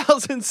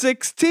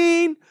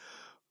 2016.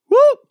 Woo!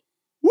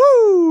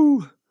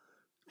 Woo!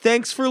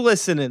 Thanks for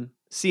listening.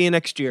 See you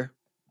next year.